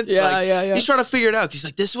influence? Yeah. He's trying to figure it out. He's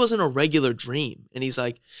like, this wasn't a regular dream. And he's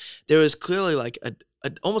like, there was clearly like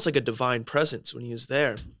almost like a divine presence when he was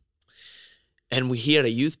there. And he had a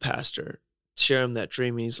youth pastor share him that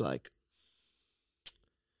dream. And he's like,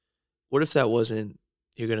 what if that wasn't,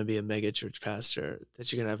 you're going to be a mega church pastor,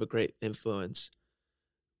 that you're going to have a great influence,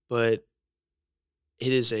 but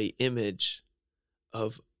it is a image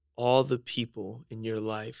of all the people in your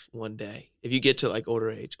life one day. If you get to like older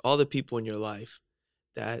age, all the people in your life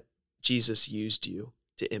that Jesus used you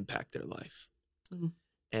to impact their life. Mm-hmm.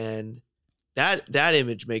 And that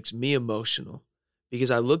image makes me emotional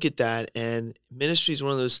because I look at that, and ministry is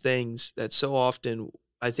one of those things that so often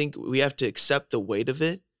I think we have to accept the weight of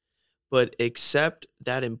it, but accept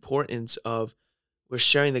that importance of we're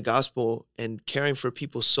sharing the gospel and caring for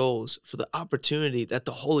people's souls for the opportunity that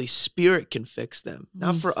the Holy Spirit can fix them,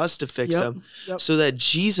 not for us to fix them, so that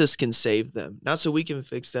Jesus can save them, not so we can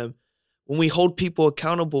fix them. When we hold people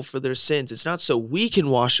accountable for their sins, it's not so we can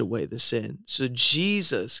wash away the sin. So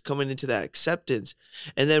Jesus coming into that acceptance.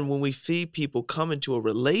 And then when we see people come into a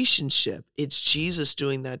relationship, it's Jesus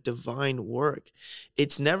doing that divine work.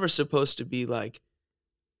 It's never supposed to be like,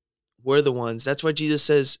 we're the ones. That's why Jesus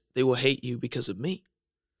says they will hate you because of me,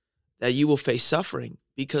 that you will face suffering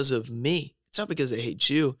because of me. It's not because they hate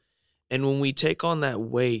you. And when we take on that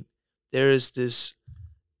weight, there is this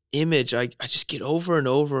image I just get over and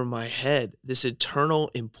over in my head, this eternal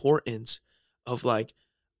importance of like,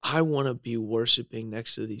 I want to be worshiping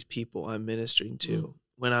next to these people I'm ministering to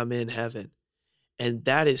when I'm in heaven. And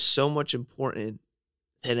that is so much important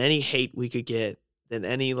than any hate we could get, than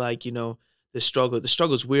any the struggle. The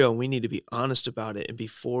struggle is real, and we need to be honest about it and be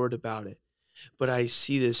forward about it. But I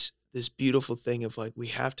see this beautiful thing of like, we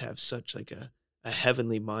have to have such like a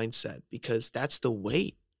heavenly mindset, because that's the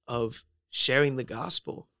weight of sharing the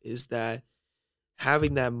gospel, is that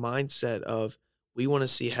having that mindset of we want to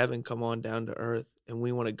see heaven come on down to earth, and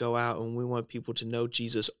we want to go out and we want people to know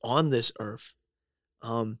Jesus on this earth,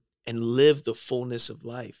 and live the fullness of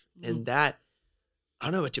life. And that,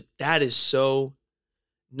 I don't know, that is so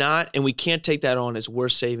not, and we can't take that on as we're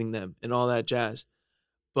saving them and all that jazz.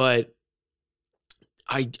 But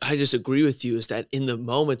I just agree with you, is that in the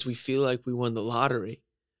moments we feel like we won the lottery,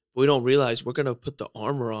 we don't realize we're going to put the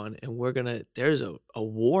armor on, and there's a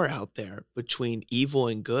war out there between evil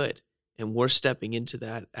and good. And we're stepping into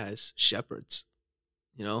that as shepherds,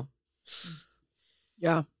 Yeah.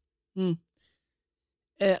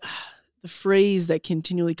 The phrase that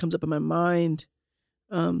continually comes up in my mind,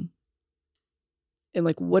 and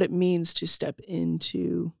like what it means to step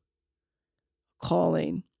into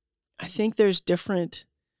calling. I think there's different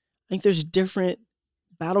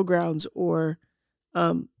battlegrounds or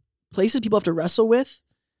places people have to wrestle with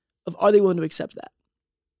of, are they willing to accept that?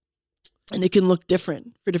 And it can look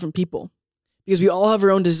different for different people, because we all have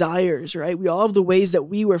our own desires, right? We all have the ways that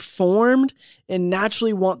we were formed and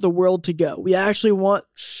naturally want the world to go. We actually want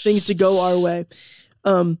things to go our way.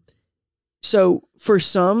 So for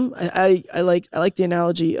some, I like the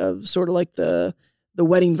analogy of sort of like the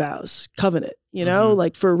wedding vows covenant,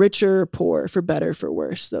 like for richer or poor, for better, for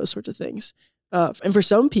worse, those sorts of things. And for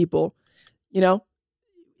some people,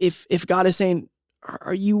 if God is saying,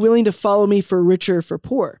 are you willing to follow me for richer or for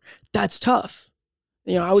poor? That's tough.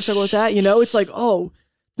 I would struggle with that. It's like, oh,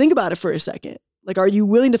 think about it for a second. Like, are you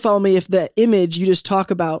willing to follow me if the image you just talk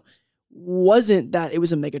about wasn't that it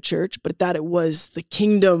was a mega church, but that it was the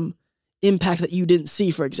kingdom impact that you didn't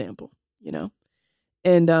see, for example,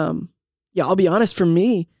 And I'll be honest, for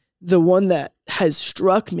me, the one that has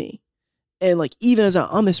struck me, and like even as I'm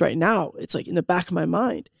on this right now, it's like in the back of my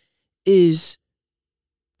mind, is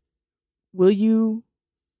will you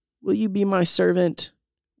be my servant?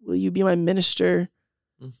 Will you be my minister,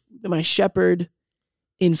 my shepherd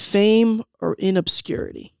in fame or in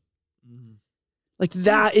obscurity. Like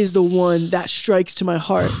that is the one that strikes to my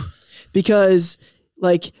heart because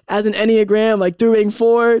like as an Enneagram, like through wing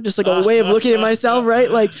 4, just like a way of looking at myself, right?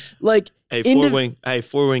 Like hey,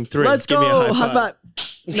 four wing 3. Let's Give go. me a high five.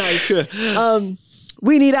 Nice.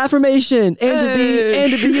 We need affirmation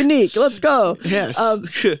and to be unique. Let's go. Yes.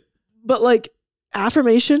 But like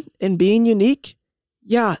affirmation and being unique,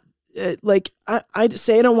 yeah. Like I'd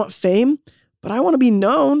say I don't want fame, but I want to be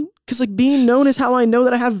known because like being known is how I know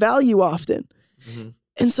that I have value often. Mm-hmm.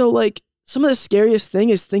 And so like some of the scariest thing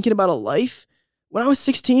is thinking about a life. When I was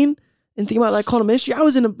 16 and thinking about like call to ministry, I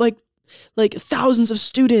was in like thousands of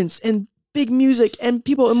students and big music and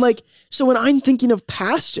people. And like, so when I'm thinking of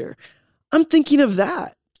pastor, I'm thinking of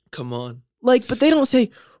that. Come on. Like, but they don't say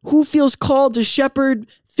who feels called to shepherd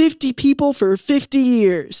 50 people for 50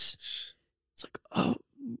 years. It's like, oh,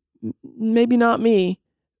 maybe not me.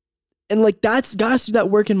 And like, that's got to do that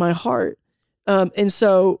work in my heart. And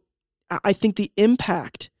so I think the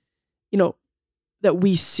impact, that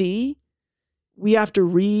we see, we have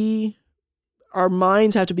to our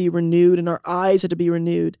minds have to be renewed and our eyes have to be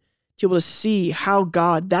renewed to be able to see how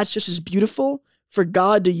God, that's just as beautiful for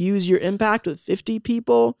God to use your impact with 50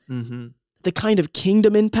 people, the kind of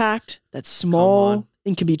kingdom impact that's small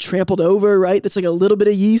and can be trampled over, right? That's like a little bit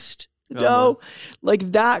of yeast dough,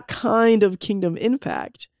 like that kind of kingdom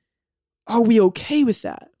impact. Are we okay with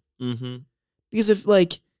that? Because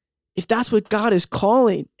if that's what God is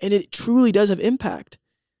calling and it truly does have impact,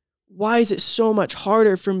 why is it so much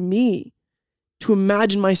harder for me to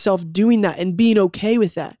imagine myself doing that and being okay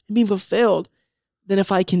with that and being fulfilled than if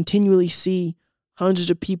I continually see hundreds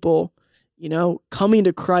of people, coming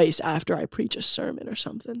to Christ after I preach a sermon or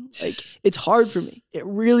something? Like, it's hard for me. It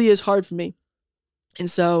really is hard for me. And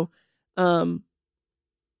so, that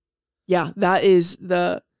is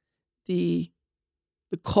the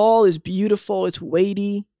call is beautiful. It's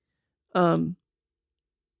weighty. But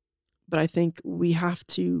I think we have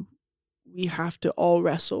to all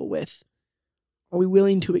wrestle with, are we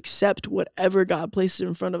willing to accept whatever God places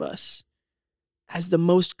in front of us as the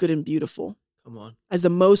most good and beautiful? Come on. As the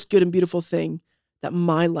most good and beautiful thing that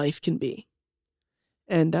my life can be.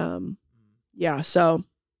 And so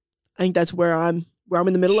I think that's where I'm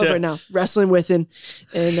in the middle of right now, wrestling with and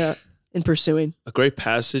pursuing. A great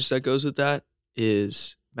passage that goes with that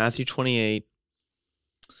is Matthew 28.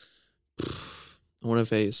 I want to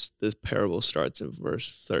face this parable starts in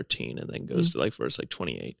verse 13 and then goes to verse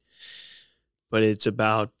 28. But it's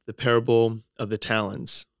about the parable of the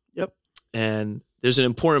talents. Yep. And there's an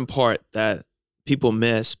important part that people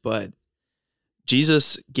miss, but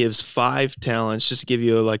Jesus gives 5 talents, just to give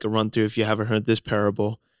you a run through if you haven't heard this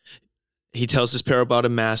parable. He tells this parable about a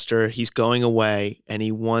master. He's going away and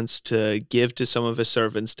he wants to give to some of his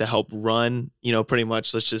servants to help run, pretty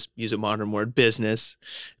much, let's just use a modern word, business.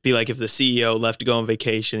 Be like if the CEO left to go on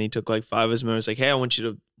vacation, he took 5 of his members, hey, I want you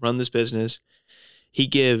to run this business. He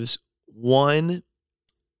gives one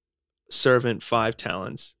servant 5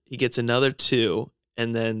 talents. He gets another 2,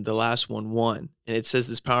 and then the last one 1. And it says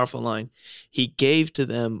this powerful line, he gave to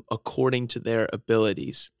them according to their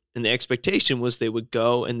abilities. And the expectation was they would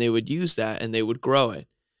go and they would use that and they would grow it.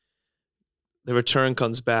 The return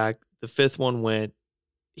comes back. The 5th one went,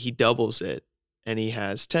 he doubles it and he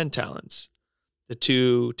has 10 talents. The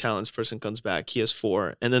 2 talents person comes back, he has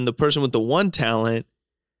 4. And then the person with the 1 talent,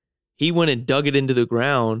 he went and dug it into the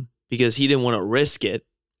ground because he didn't want to risk it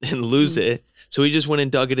and lose it. So he just went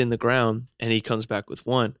and dug it in the ground and he comes back with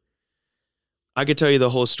 1. I could tell you the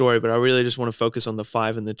whole story, but I really just want to focus on the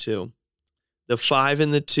 5 and the 2. The 5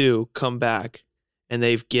 and the 2 come back and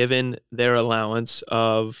they've given their allowance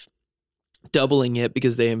of doubling it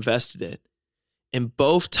because they invested it. And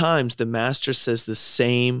both times the master says the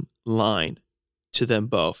same line to them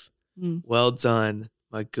both. Well done,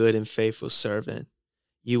 my good and faithful servant.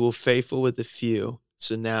 You were faithful with a few,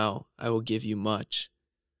 so now I will give you much.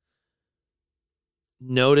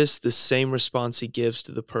 Notice the same response he gives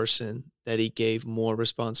to the person that he gave more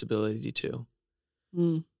responsibility to.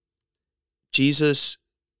 Jesus,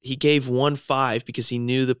 he gave 1 5 because he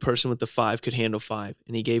knew the person with the 5 could handle 5.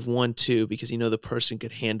 And he gave 1 2 because he knew the person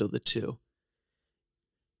could handle the 2.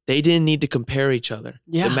 They didn't need to compare each other.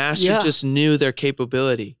 The master just knew their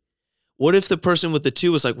capability. What if the person with the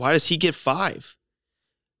 2 was like, why does he get 5?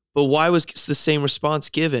 But why was the same response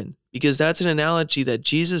given? Because that's an analogy that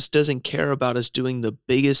Jesus doesn't care about us doing the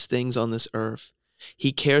biggest things on this earth.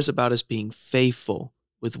 He cares about us being faithful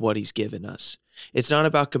with what he's given us. It's not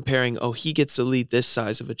about comparing, he gets to lead this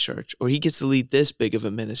size of a church, or he gets to lead this big of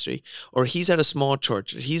a ministry, or he's at a small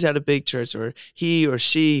church, or he's at a big church, or he or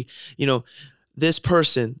she, this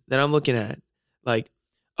person that I'm looking at,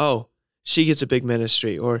 oh, she gets a big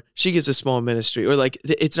ministry or she gets a small ministry, or like,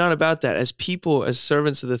 it's not about that. As people, as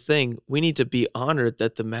servants of the thing, we need to be honored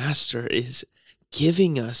that the master is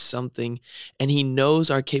giving us something and he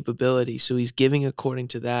knows our capability. So he's giving according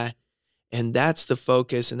to that. And that's the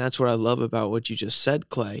focus. And that's what I love about what you just said,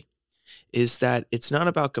 Clay, is that it's not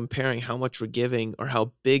about comparing how much we're giving or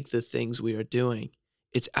how big the things we are doing.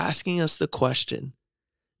 It's asking us the question,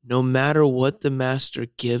 no matter what the master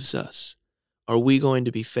gives us, are we going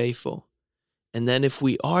to be faithful? And then if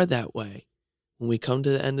we are that way, when we come to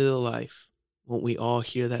the end of the life, won't we all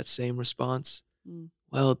hear that same response?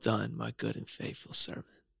 Well done, my good and faithful servant.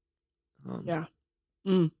 Yeah.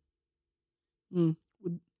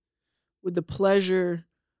 Would the pleasure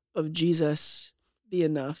of Jesus be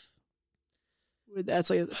enough? That's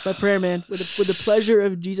my prayer, man. Would the pleasure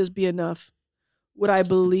of Jesus be enough? Would I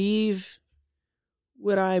believe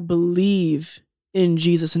in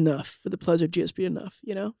Jesus enough for the pleasure of Jesus be enough?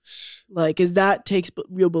 You know, like, cause that takes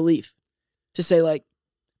real belief to say, like,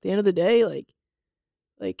 at the end of the day, like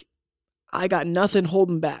I got nothing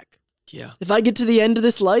holding back. Yeah. If I get to the end of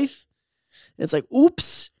this life and it's like,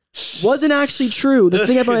 oops, wasn't actually true, the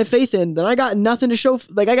thing I put my faith in, then I got nothing to show.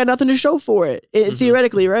 Like, I got nothing to show for it,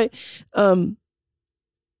 theoretically, right?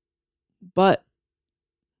 But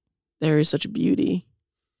there is such beauty.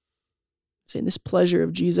 Saying this pleasure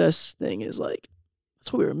of Jesus thing is like,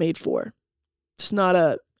 that's what we were made for. It's not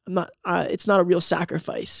a real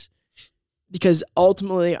sacrifice, because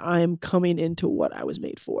ultimately I am coming into what I was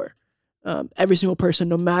made for. Every single person,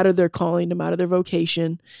 no matter their calling, no matter their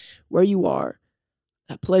vocation, where you are,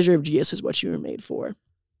 that pleasure of Jesus is what you were made for.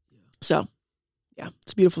 So, yeah,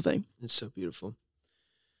 it's a beautiful thing. It's so beautiful.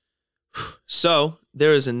 So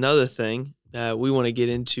there is another thing that we want to get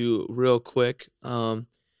into real quick.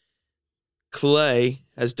 Clay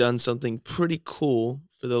has done something pretty cool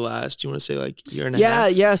for the last, you want to say like year and a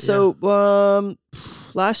half? Yeah. So,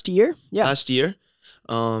 last year. Yeah. Last year.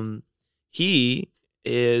 He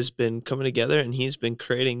has been coming together and he's been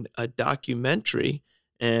creating a documentary,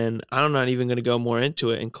 and I'm not even going to go more into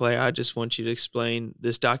it. And Clay, I just want you to explain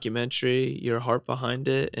this documentary, your heart behind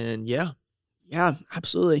it. And yeah,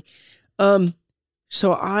 absolutely.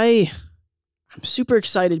 So I'm super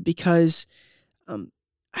excited because,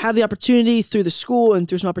 I have the opportunity through the school and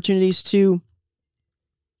through some opportunities to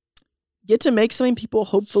get to make something people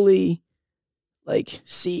hopefully like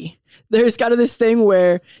see. There's kind of this thing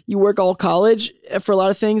where you work all college for a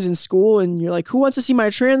lot of things in school and you're like, who wants to see my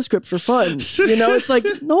transcript for fun? You know, it's like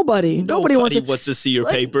nobody wants to see your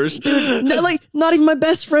papers. Dude, not even my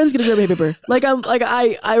best friend's gonna see my paper.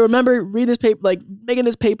 I remember reading this paper, like making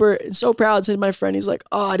this paper and so proud, saying to my friend, he's like,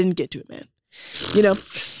 oh, I didn't get to it, man. You know?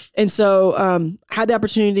 And so I had the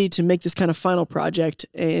opportunity to make this kind of final project,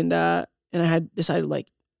 and I had decided,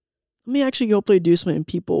 like, let me actually hopefully do something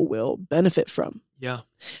people will benefit from. Yeah.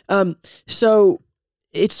 So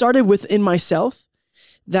it started within myself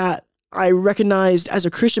that I recognized as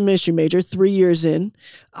a Christian ministry major, 3 years in,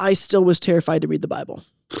 I still was terrified to read the Bible.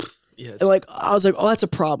 Yeah. And like, I was like, oh, that's a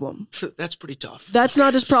problem. That's pretty tough. That's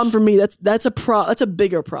not just a problem for me. That's a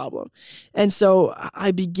bigger problem. And so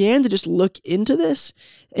I began to just look into this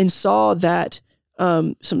and saw that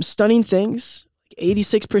some stunning things.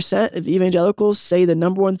 86% of evangelicals say the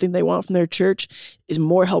number one thing they want from their church is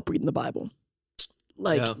more help reading the Bible.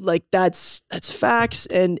 Like that's facts,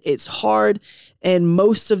 and it's hard. And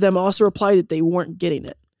most of them also replied that they weren't getting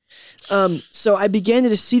it. So I began to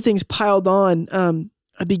just see things piled on.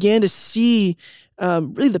 I began to see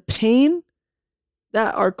really the pain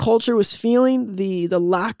that our culture was feeling, the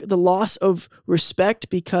loss of respect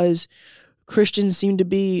because Christians seem to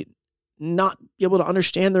be not be able to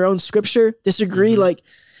understand their own scripture, disagree,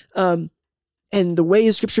 and the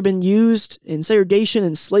ways scripture been used in segregation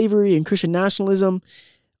and slavery and Christian nationalism,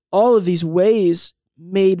 all of these ways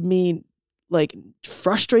made me like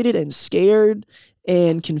frustrated and scared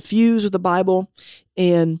and confused with the Bible.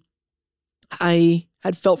 And I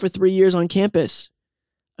had felt for 3 years on campus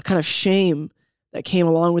a kind of shame that came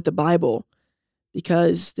along with the Bible,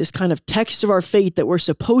 because this kind of text of our faith that we're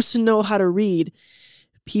supposed to know how to read,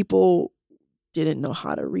 people didn't know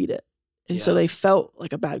how to read it. And so they felt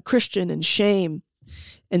like a bad Christian and shame.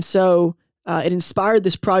 And so it inspired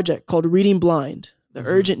this project called Reading Blind, the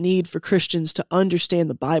urgent need for Christians to understand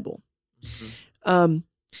the Bible. And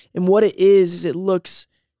what it is it looks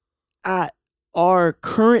at our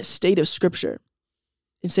current state of scripture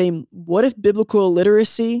and saying, what if biblical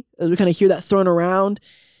illiteracy, as we kind of hear that thrown around,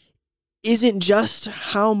 isn't just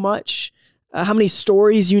how many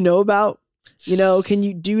stories you know about? You know,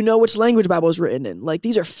 do you know which language Bible is written in? Like,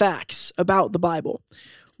 these are facts about the Bible.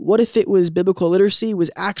 What if it was biblical literacy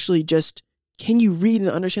was actually just can you read and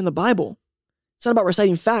understand the Bible? It's not about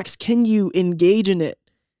reciting facts. Can you engage in it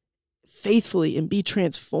faithfully and be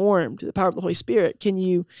transformed to the power of the Holy Spirit? Can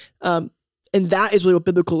you, and that is really what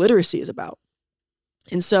biblical literacy is about.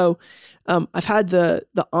 And so I've had the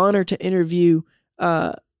honor to interview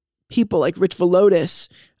people like Rich Villodas,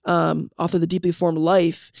 author of The Deeply Formed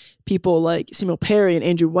Life, people like Samuel Perry and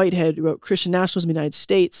Andrew Whitehead, who wrote Christian Nationalism in the United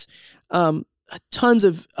States, tons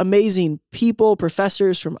of amazing people,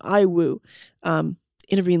 professors from IWU,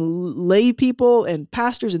 interviewing lay people and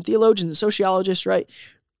pastors and theologians and sociologists, right?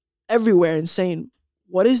 Everywhere, and saying,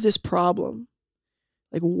 what is this problem?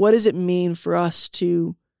 Like, what does it mean for us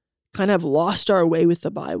to kind of have lost our way with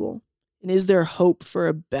the Bible? And is there hope for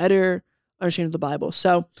a better understanding of the Bible?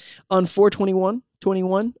 So on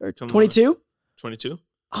 4/21/21 or 22? 22.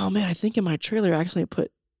 Oh man, I think in my trailer actually I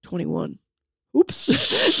put 21.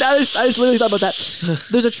 Oops. I just literally thought about that.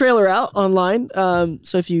 There's a trailer out online.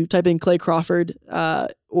 So if you type in Clay Crawford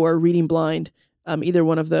or Reading Blind, either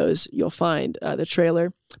one of those, you'll find the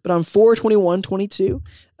trailer. But on 4/21/22,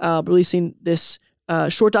 releasing this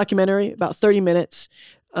short documentary, about 30 minutes,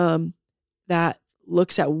 that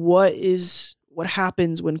looks at what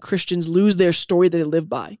happens when Christians lose their story that they live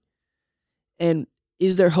by. And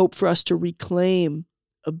is there hope for us to reclaim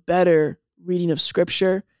a better reading of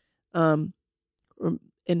Scripture, and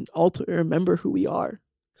ultimately remember who we are?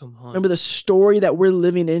 Come on. Remember the story that we're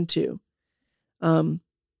living into.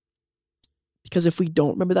 Because if we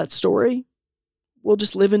don't remember that story, we'll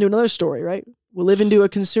just live into another story, right? We'll live into a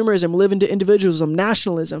consumerism, we'll live into individualism,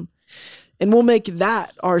 nationalism, and we'll make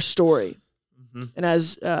that our story. Mm-hmm. And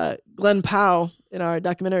as Glenn Powell in our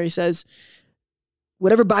documentary says,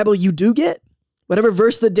 whatever Bible you do get, whatever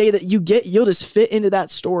verse of the day that you get, you'll just fit into that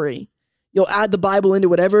story. You'll add the Bible into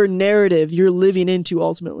whatever narrative you're living into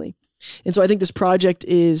ultimately. And so I think this project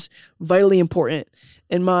is vitally important.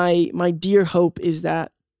 And my dear hope is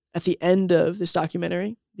that at the end of this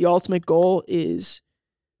documentary, the ultimate goal is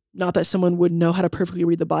not that someone would know how to perfectly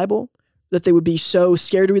read the Bible, that they would be so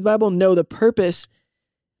scared to read the Bible. No, the purpose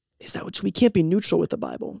is that we can't be neutral with the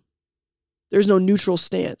Bible. There's no neutral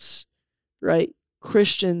stance, right?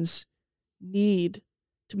 Christians need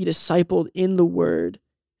to be discipled in the Word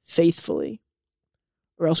faithfully,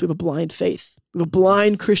 or else we have a blind faith. We have a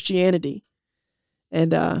blind Christianity.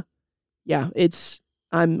 And I'm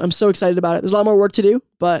so excited about it. There's a lot more work to do,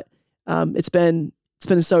 but it's been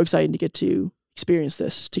so exciting to get to experience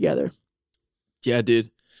this together. Yeah,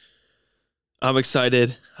 dude. I'm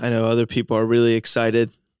excited. I know other people are really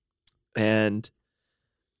excited. And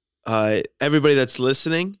everybody that's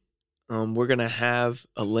listening, we're going to have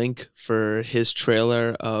a link for his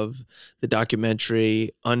trailer of the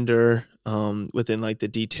documentary under within like the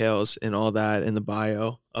details and all that in the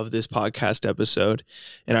bio of this podcast episode.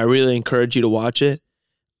 And I really encourage you to watch it.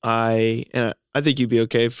 I think you'd be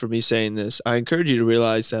okay for me saying this. I encourage you to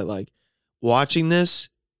realize that like watching this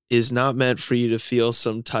is not meant for you to feel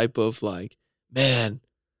some type of like, man,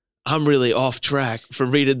 I'm really off track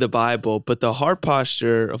from reading the Bible. But the heart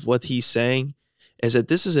posture of what he's saying is that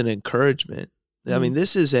this is an encouragement. I mean,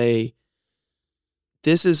 this is a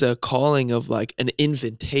calling of like an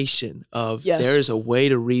invitation of there is a way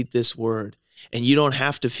to read this word. And you don't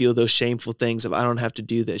have to feel those shameful things of, I don't have to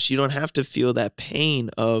do this. You don't have to feel that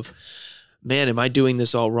pain of, man, am I doing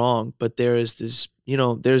this all wrong? But there is this,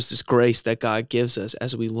 there's this grace that God gives us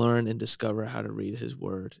as we learn and discover how to read his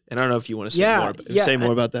word. And I don't know if you want to say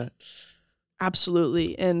more about that.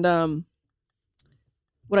 Absolutely. And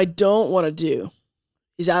what I don't want to do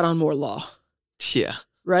is add on more law. Yeah.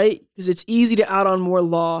 Right? Because it's easy to add on more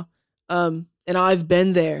law. And I've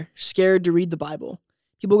been there, scared to read the Bible.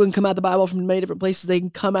 People can come at the Bible from many different places. They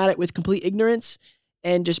can come at it with complete ignorance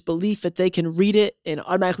and just belief that they can read it and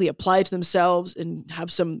automatically apply it to themselves and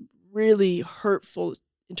have some really hurtful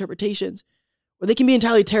interpretations. Or they can be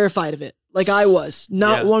entirely terrified of it, like I was,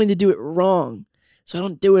 not wanting to do it wrong. So I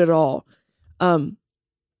don't do it at all. But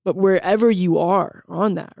wherever you are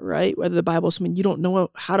on that, right? Whether the Bible is something you don't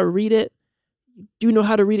know how to read it, you do know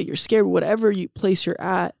how to read it, you're scared, whatever place you're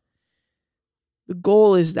at, the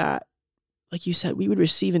goal is that, like you said, we would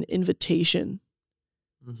receive an invitation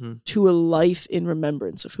to a life in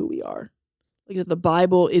remembrance of who we are. Like that the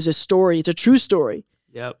Bible is a story. It's a true story.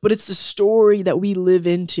 Yep. But it's the story that we live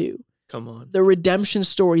into. Come on. The redemption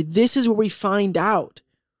story. This is where we find out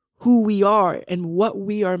who we are and what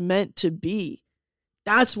we are meant to be.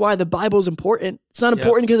 That's why the Bible is important. It's not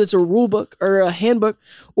important because it's a rule book or a handbook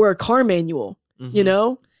or a car manual,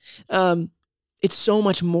 It's so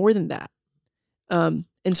much more than that.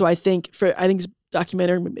 And so I think this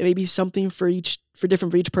documentary may be something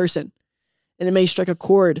different for each person, and it may strike a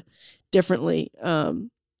chord differently.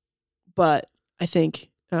 but I think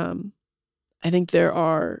there's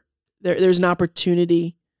an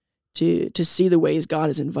opportunity to see the ways God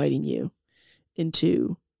is inviting you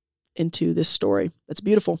into this story. That's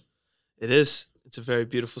beautiful. It is. It's a very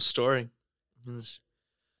beautiful story.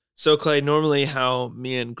 So Clay, normally how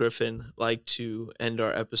me and Griffin like to end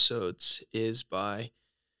our episodes is by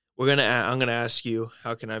I'm gonna ask you,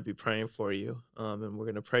 how can I be praying for you? And we're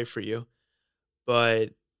gonna pray for you.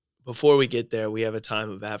 But before we get there, we have a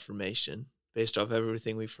time of affirmation based off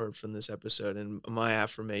everything we've heard from this episode. And my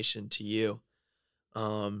affirmation to you,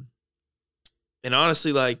 and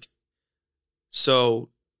honestly, so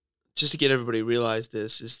just to get everybody to realize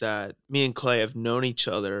this, is that me and Clay have known each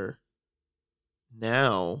other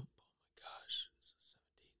now. Oh my gosh,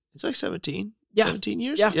 it's like 17. Yeah. 17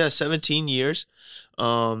 years? Yeah. 17 years.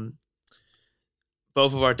 Both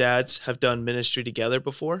of our dads have done ministry together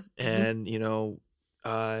before. And,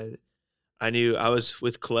 I was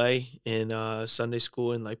with Clay in Sunday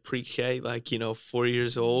school in pre-K, 4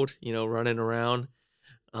 years old, running around.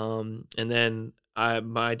 And then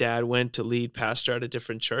my dad went to lead pastor at a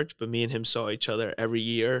different church, but me and him saw each other every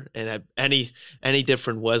year. And at any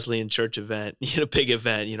different Wesleyan church event, big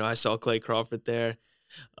event, I saw Clay Crawford there.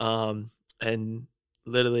 And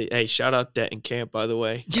literally, hey, shout out Denton Camp, by the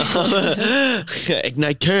way.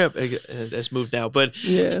 Ignite Camp that's moved now, but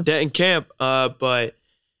yeah. Denton Camp. But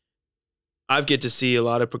I've get to see a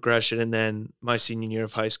lot of progression, and then my senior year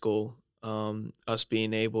of high school, us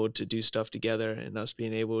being able to do stuff together and us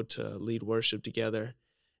being able to lead worship together.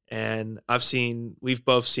 And we've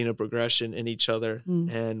both seen a progression in each other.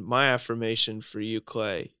 And my affirmation for you,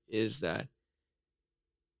 Clay, is that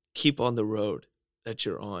keep on the road that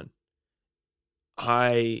you're on.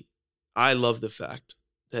 I love the fact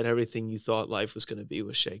that everything you thought life was going to be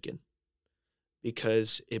was shaken,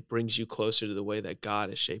 because it brings you closer to the way that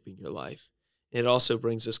God is shaping your life. It also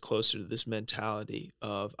brings us closer to this mentality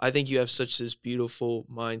of, I think you have such this beautiful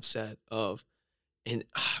mindset of, and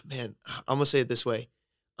man, I'm going to say it this way.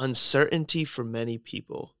 Uncertainty for many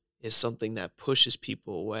people is something that pushes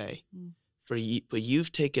people away. But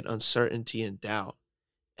you've taken uncertainty and doubt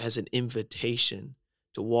as an invitation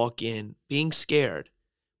to walk in being scared,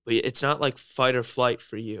 but it's not like fight or flight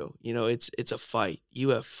for you. It's a fight. You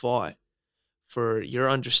have fought for your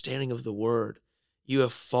understanding of the word. You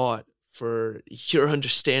have fought for your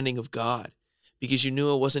understanding of God, because you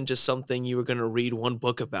knew it wasn't just something you were going to read one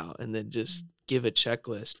book about and then just give a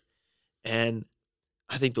checklist. And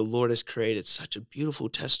I think the Lord has created such a beautiful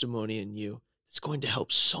testimony in you. It's going to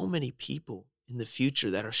help so many people in the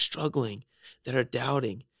future that are struggling, that are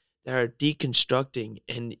doubting, that are deconstructing,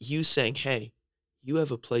 and you saying, hey, you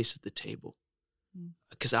have a place at the table.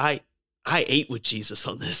 Because I ate with Jesus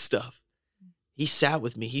on this stuff. He sat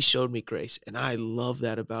with me. He showed me grace. And I love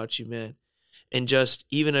that about you, man. And just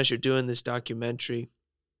even as you're doing this documentary,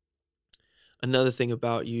 another thing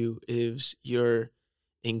about you is you're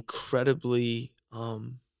incredibly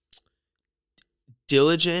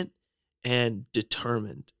diligent and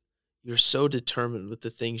determined. You're so determined with the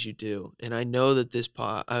things you do. And I know that this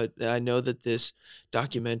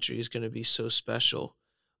documentary is going to be so special,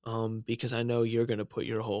 because I know you're going to put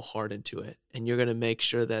your whole heart into it, and you're going to make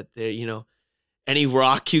sure that there, any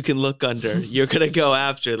rock you can look under, you're going to go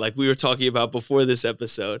after, like we were talking about before this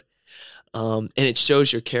episode. And it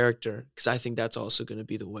shows your character, because I think that's also going to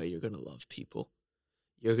be the way you're going to love people.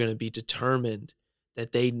 You're going to be determined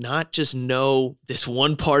that they not just know this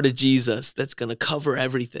one part of Jesus that's going to cover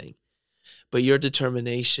everything, but your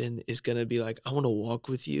determination is going to be like, I want to walk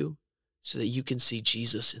with you so that you can see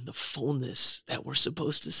Jesus in the fullness that we're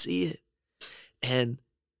supposed to see it. And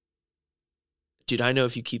dude, I know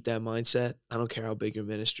if you keep that mindset, I don't care how big your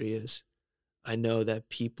ministry is. I know that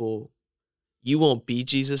you won't be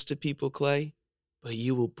Jesus to people, Clay, but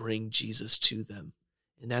you will bring Jesus to them.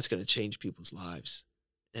 And that's going to change people's lives.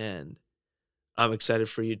 And I'm excited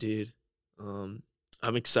for you, dude.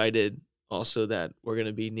 I'm excited also that we're going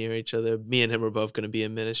to be near each other. Me and him are both going to be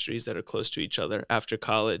in ministries that are close to each other after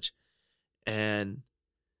college. And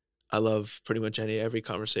I love pretty much every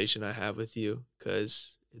conversation I have with you,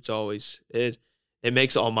 because it's always, it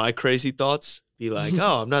makes all my crazy thoughts be like,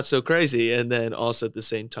 oh, I'm not so crazy. And then also at the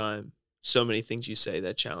same time, so many things you say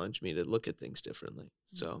that challenge me to look at things differently.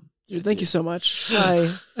 So dude, thank you so much. I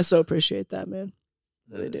so appreciate that, man.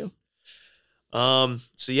 I really do.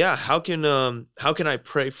 So yeah, how can I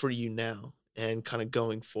pray for you now and kind of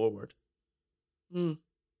going forward?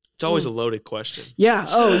 It's always a loaded question. Yeah.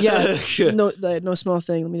 Oh yeah. No small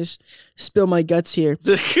thing. Let me just spill my guts here.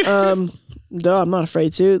 No, I'm not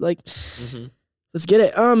afraid to. Let's get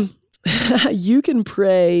it. You can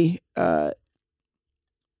pray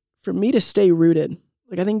for me to stay rooted.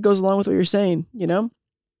 like I think it goes along with what you're saying, you know?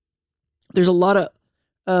 There's a lot of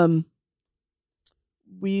you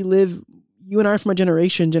and I are from a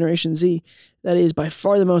generation Z, that is by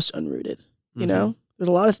far the most unrooted. You know? There's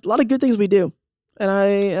a lot of good things we do. And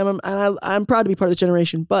I'm proud to be part of this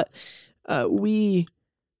generation, but we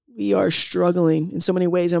are struggling in so many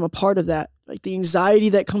ways, and I'm a part of that. Like the anxiety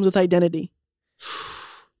that comes with identity.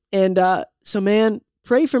 And so man,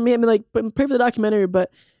 pray for me. I mean, like, pray for the documentary,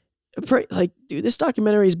 but pray, like, dude, this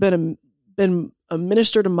documentary has been a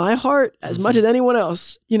minister to my heart as much as anyone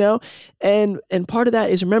else, you know? And part of that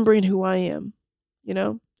is remembering who I am, you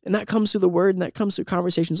know? And that comes through the word, and that comes through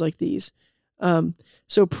conversations like these.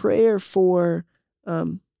 So prayer for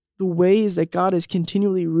the ways that God is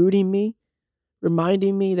continually rooting me,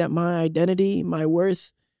 reminding me that my identity, my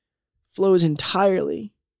worth flows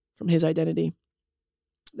entirely from his identity,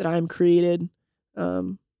 that I am created,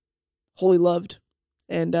 wholly loved.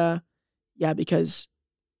 And because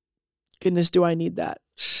goodness, do I need that,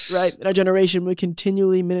 right? In our generation, we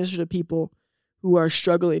continually minister to people who are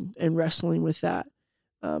struggling and wrestling with that,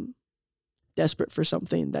 desperate for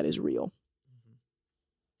something that is real.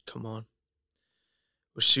 Come on.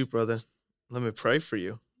 Well, shoot, brother. Let me pray for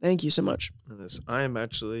you. Thank you so much. I am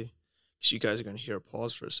actually, because you guys are going to hear a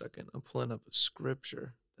pause for a second. I'm pulling up a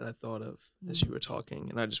scripture that I thought of as you were talking,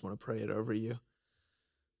 and I just want to pray it over you.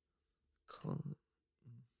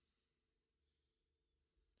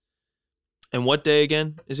 And what day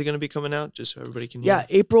again is it going to be coming out? Just so everybody can hear. Yeah,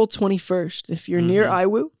 April 21st. If you're near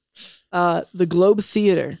IWU, the Globe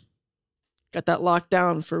Theater. Got that locked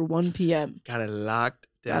down for 1 p.m. Got it locked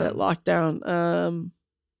down. Got it locked down.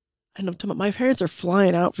 I know my parents are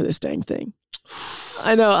flying out for this dang thing.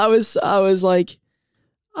 I know. I was like,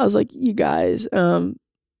 you guys.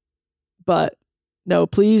 But no,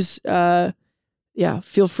 please,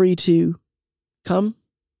 feel free to come,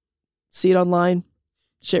 see it online,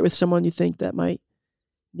 share it with someone you think that might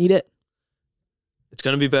need it. It's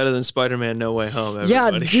going to be better than Spider-Man No Way Home, everybody.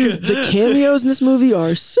 Yeah, dude, the cameos in this movie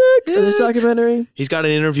are sick. In this documentary. He's got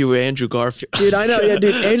an interview with Andrew Garfield. Dude, I know. Yeah,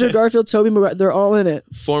 dude. Andrew Garfield, Tobey Maguire, they're all in it.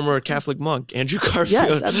 Former Catholic monk, Andrew Garfield.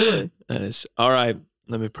 Yes, absolutely. Nice. All right,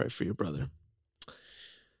 let me pray for you, brother.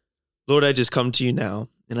 Lord, I just come to you now,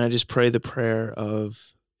 and I just pray the prayer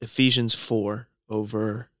of Ephesians 4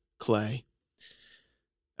 over Clay.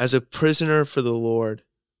 As a prisoner for the Lord,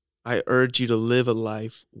 I urge you to live a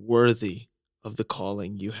life worthy of the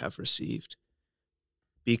calling you have received.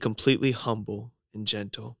 Be completely humble and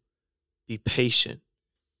gentle. Be patient,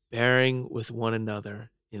 bearing with one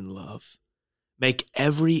another in love. Make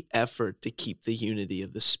every effort to keep the unity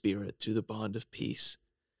of the Spirit through the bond of peace.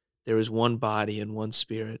 There is one body and one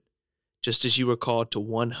Spirit, just as you were called to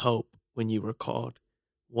one hope when you were called,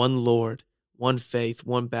 one Lord, one faith,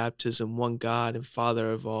 one baptism, one God and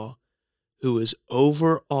Father of all, who is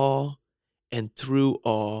over all and through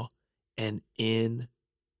all and in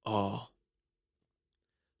all.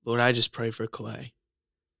 Lord, I just pray for Clay.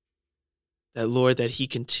 That, Lord, that he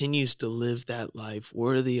continues to live that life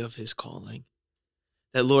worthy of his calling.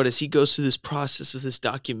 That, Lord, as he goes through this process of this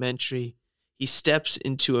documentary, he steps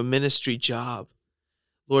into a ministry job.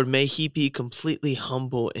 Lord, may he be completely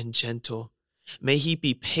humble and gentle. May he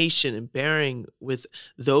be patient and bearing with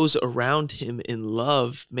those around him in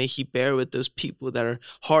love. May he bear with those people that are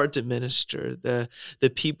hard to minister, the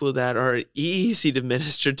people that are easy to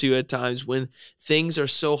minister to at times when things are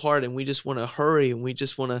so hard and we just want to hurry and we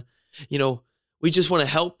just want to, we just want to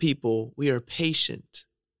help people. We are patient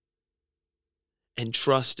and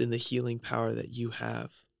trust in the healing power that you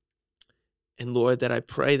have. And Lord, that I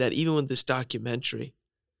pray that even with this documentary,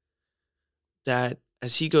 that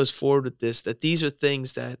as he goes forward with this, that these are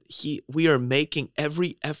things that we are making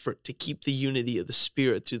every effort to keep the unity of the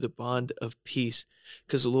Spirit through the bond of peace.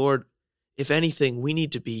 Because Lord, if anything, we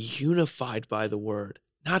need to be unified by the word,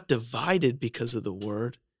 not divided because of the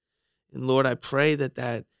word. And Lord, I pray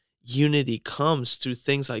that unity comes through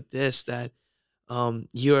things like this, that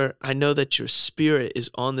I know that your Spirit is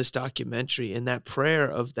on this documentary, and that prayer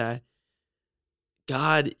of that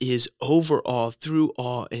God is over all, through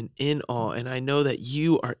all, and in all. And I know that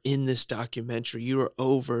you are in this documentary. You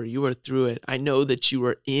are through it. I know that you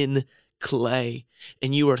are in Clay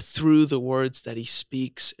and you are through the words that he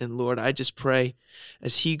speaks. And Lord, I just pray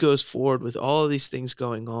as he goes forward with all of these things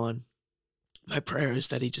going on, my prayer is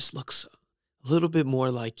that he just looks a little bit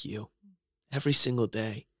more like you every single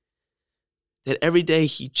day. That every day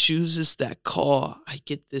he chooses that call, I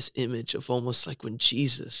get this image of almost like when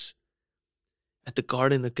Jesus at the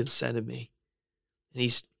Garden of Gethsemane,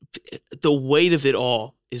 and the weight of it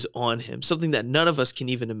all is on him, something that none of us can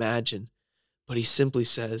even imagine. But he simply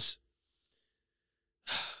says,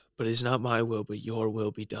 but it's not my will, but your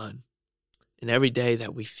will be done. And every day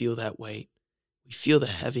that we feel that weight, we feel the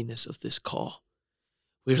heaviness of this call.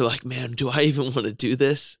 We're like, man, do I even want to do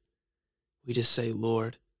this? We just say,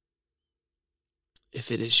 Lord,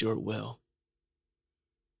 if it is your will,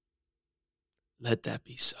 let that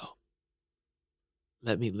be so.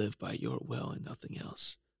 Let me live by your will and nothing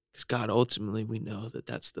else. Because God, ultimately, we know that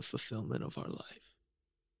that's the fulfillment of our life.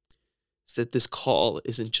 It's that this call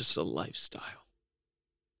isn't just a lifestyle.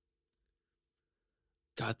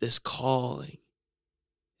 God, this calling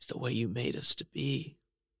is the way you made us to be.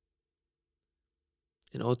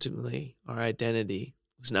 And ultimately, our identity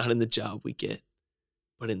was not in the job we get,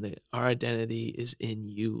 but our identity is in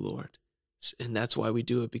you, Lord. And that's why we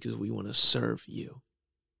do it, because we want to serve you.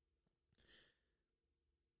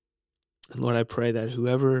 And Lord, I pray that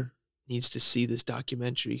whoever needs to see this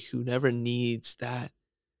documentary, whoever needs that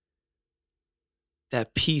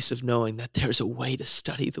peace of knowing that there's a way to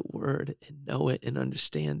study the word and know it and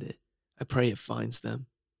understand it, I pray it finds them.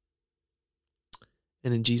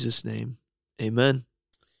 And in Jesus' name, amen.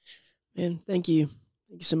 Man, thank you.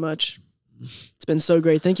 Thank you so much. It's been so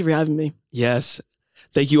great. Thank you for having me. Yes.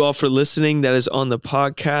 Thank you all for listening. That is on the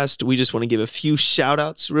podcast. We just want to give a few shout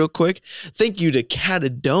outs real quick. Thank you to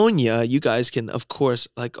Catadonia. You guys can, of course,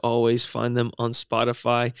 like always, find them on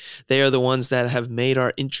Spotify. They are the ones that have made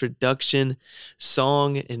our introduction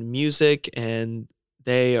song and music, and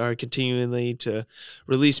they are continually to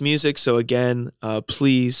release music. So again,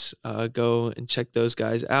 please go and check those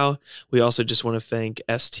guys out. We also just want to thank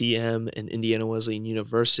STM and Indiana Wesleyan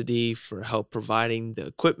University for help providing the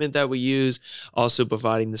equipment that we use, also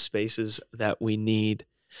providing the spaces that we need.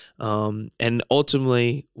 And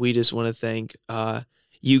ultimately, we just want to thank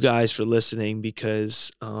you guys for listening,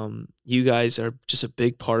 because you guys are just a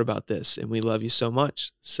big part about this, and we love you so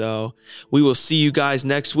much. So we will see you guys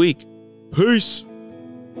next week. Peace.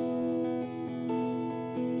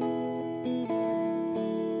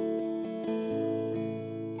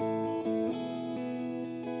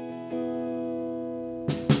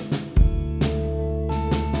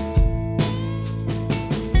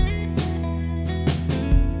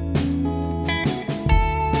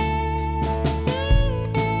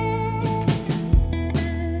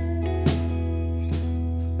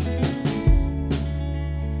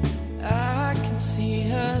 See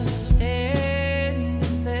her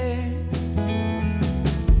standing there,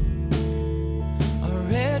 our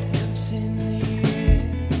red cups in the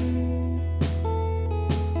air,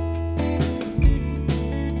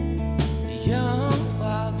 young,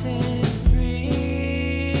 wild and free,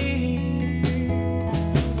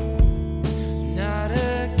 not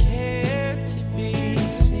a care to be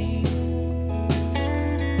seen,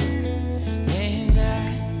 and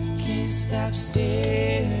I can't stop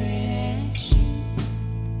staring.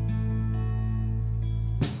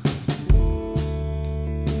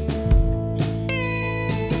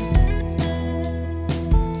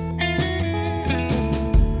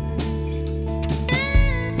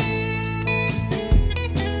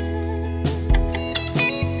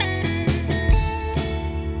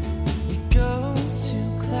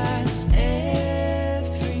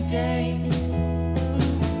 Every day,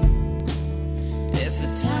 as the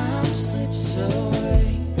time slips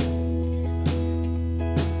away,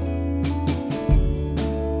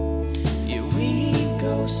 yeah, we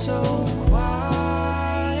go so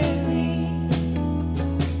quietly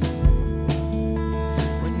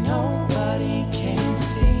when nobody can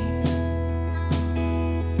see,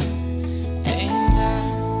 and I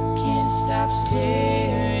can't stop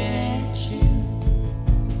staring at you.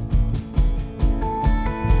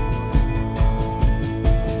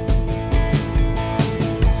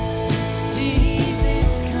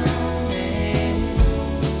 Seasons coming,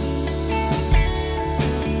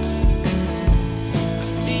 I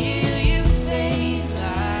feel you fade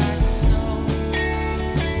like snow.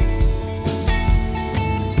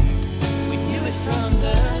 We knew it from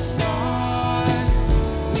the start,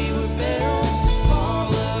 we were built to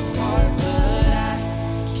fall apart, but I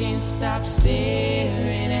can't stop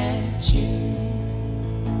staring at you.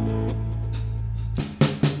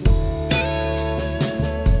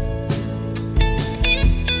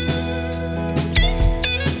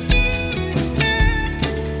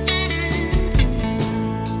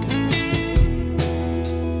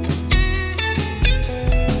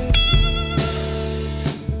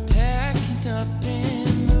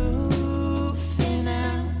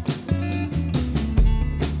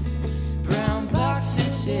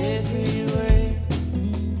 Everywhere,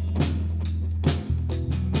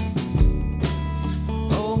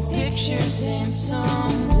 old pictures and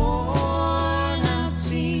some worn out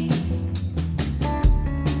tees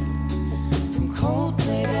from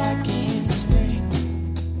Coldplay back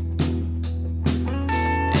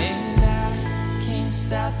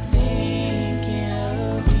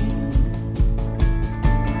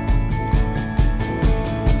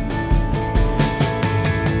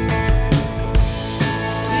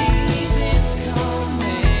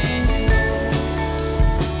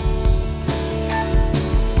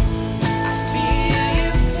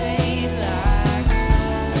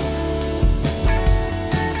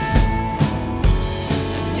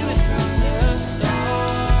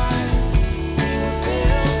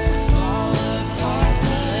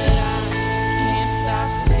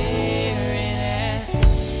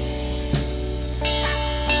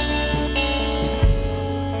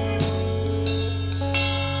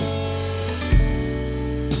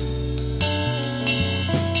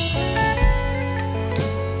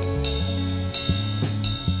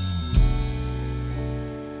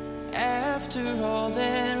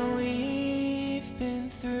that we've been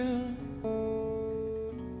through.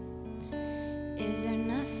 Is there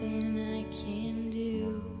nothing I can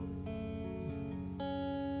do?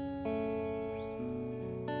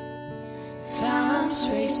 Time's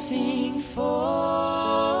racing forward,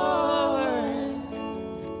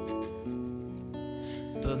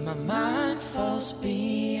 but my mind falls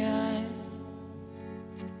behind.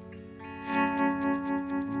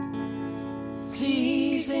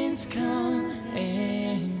 Seasons come and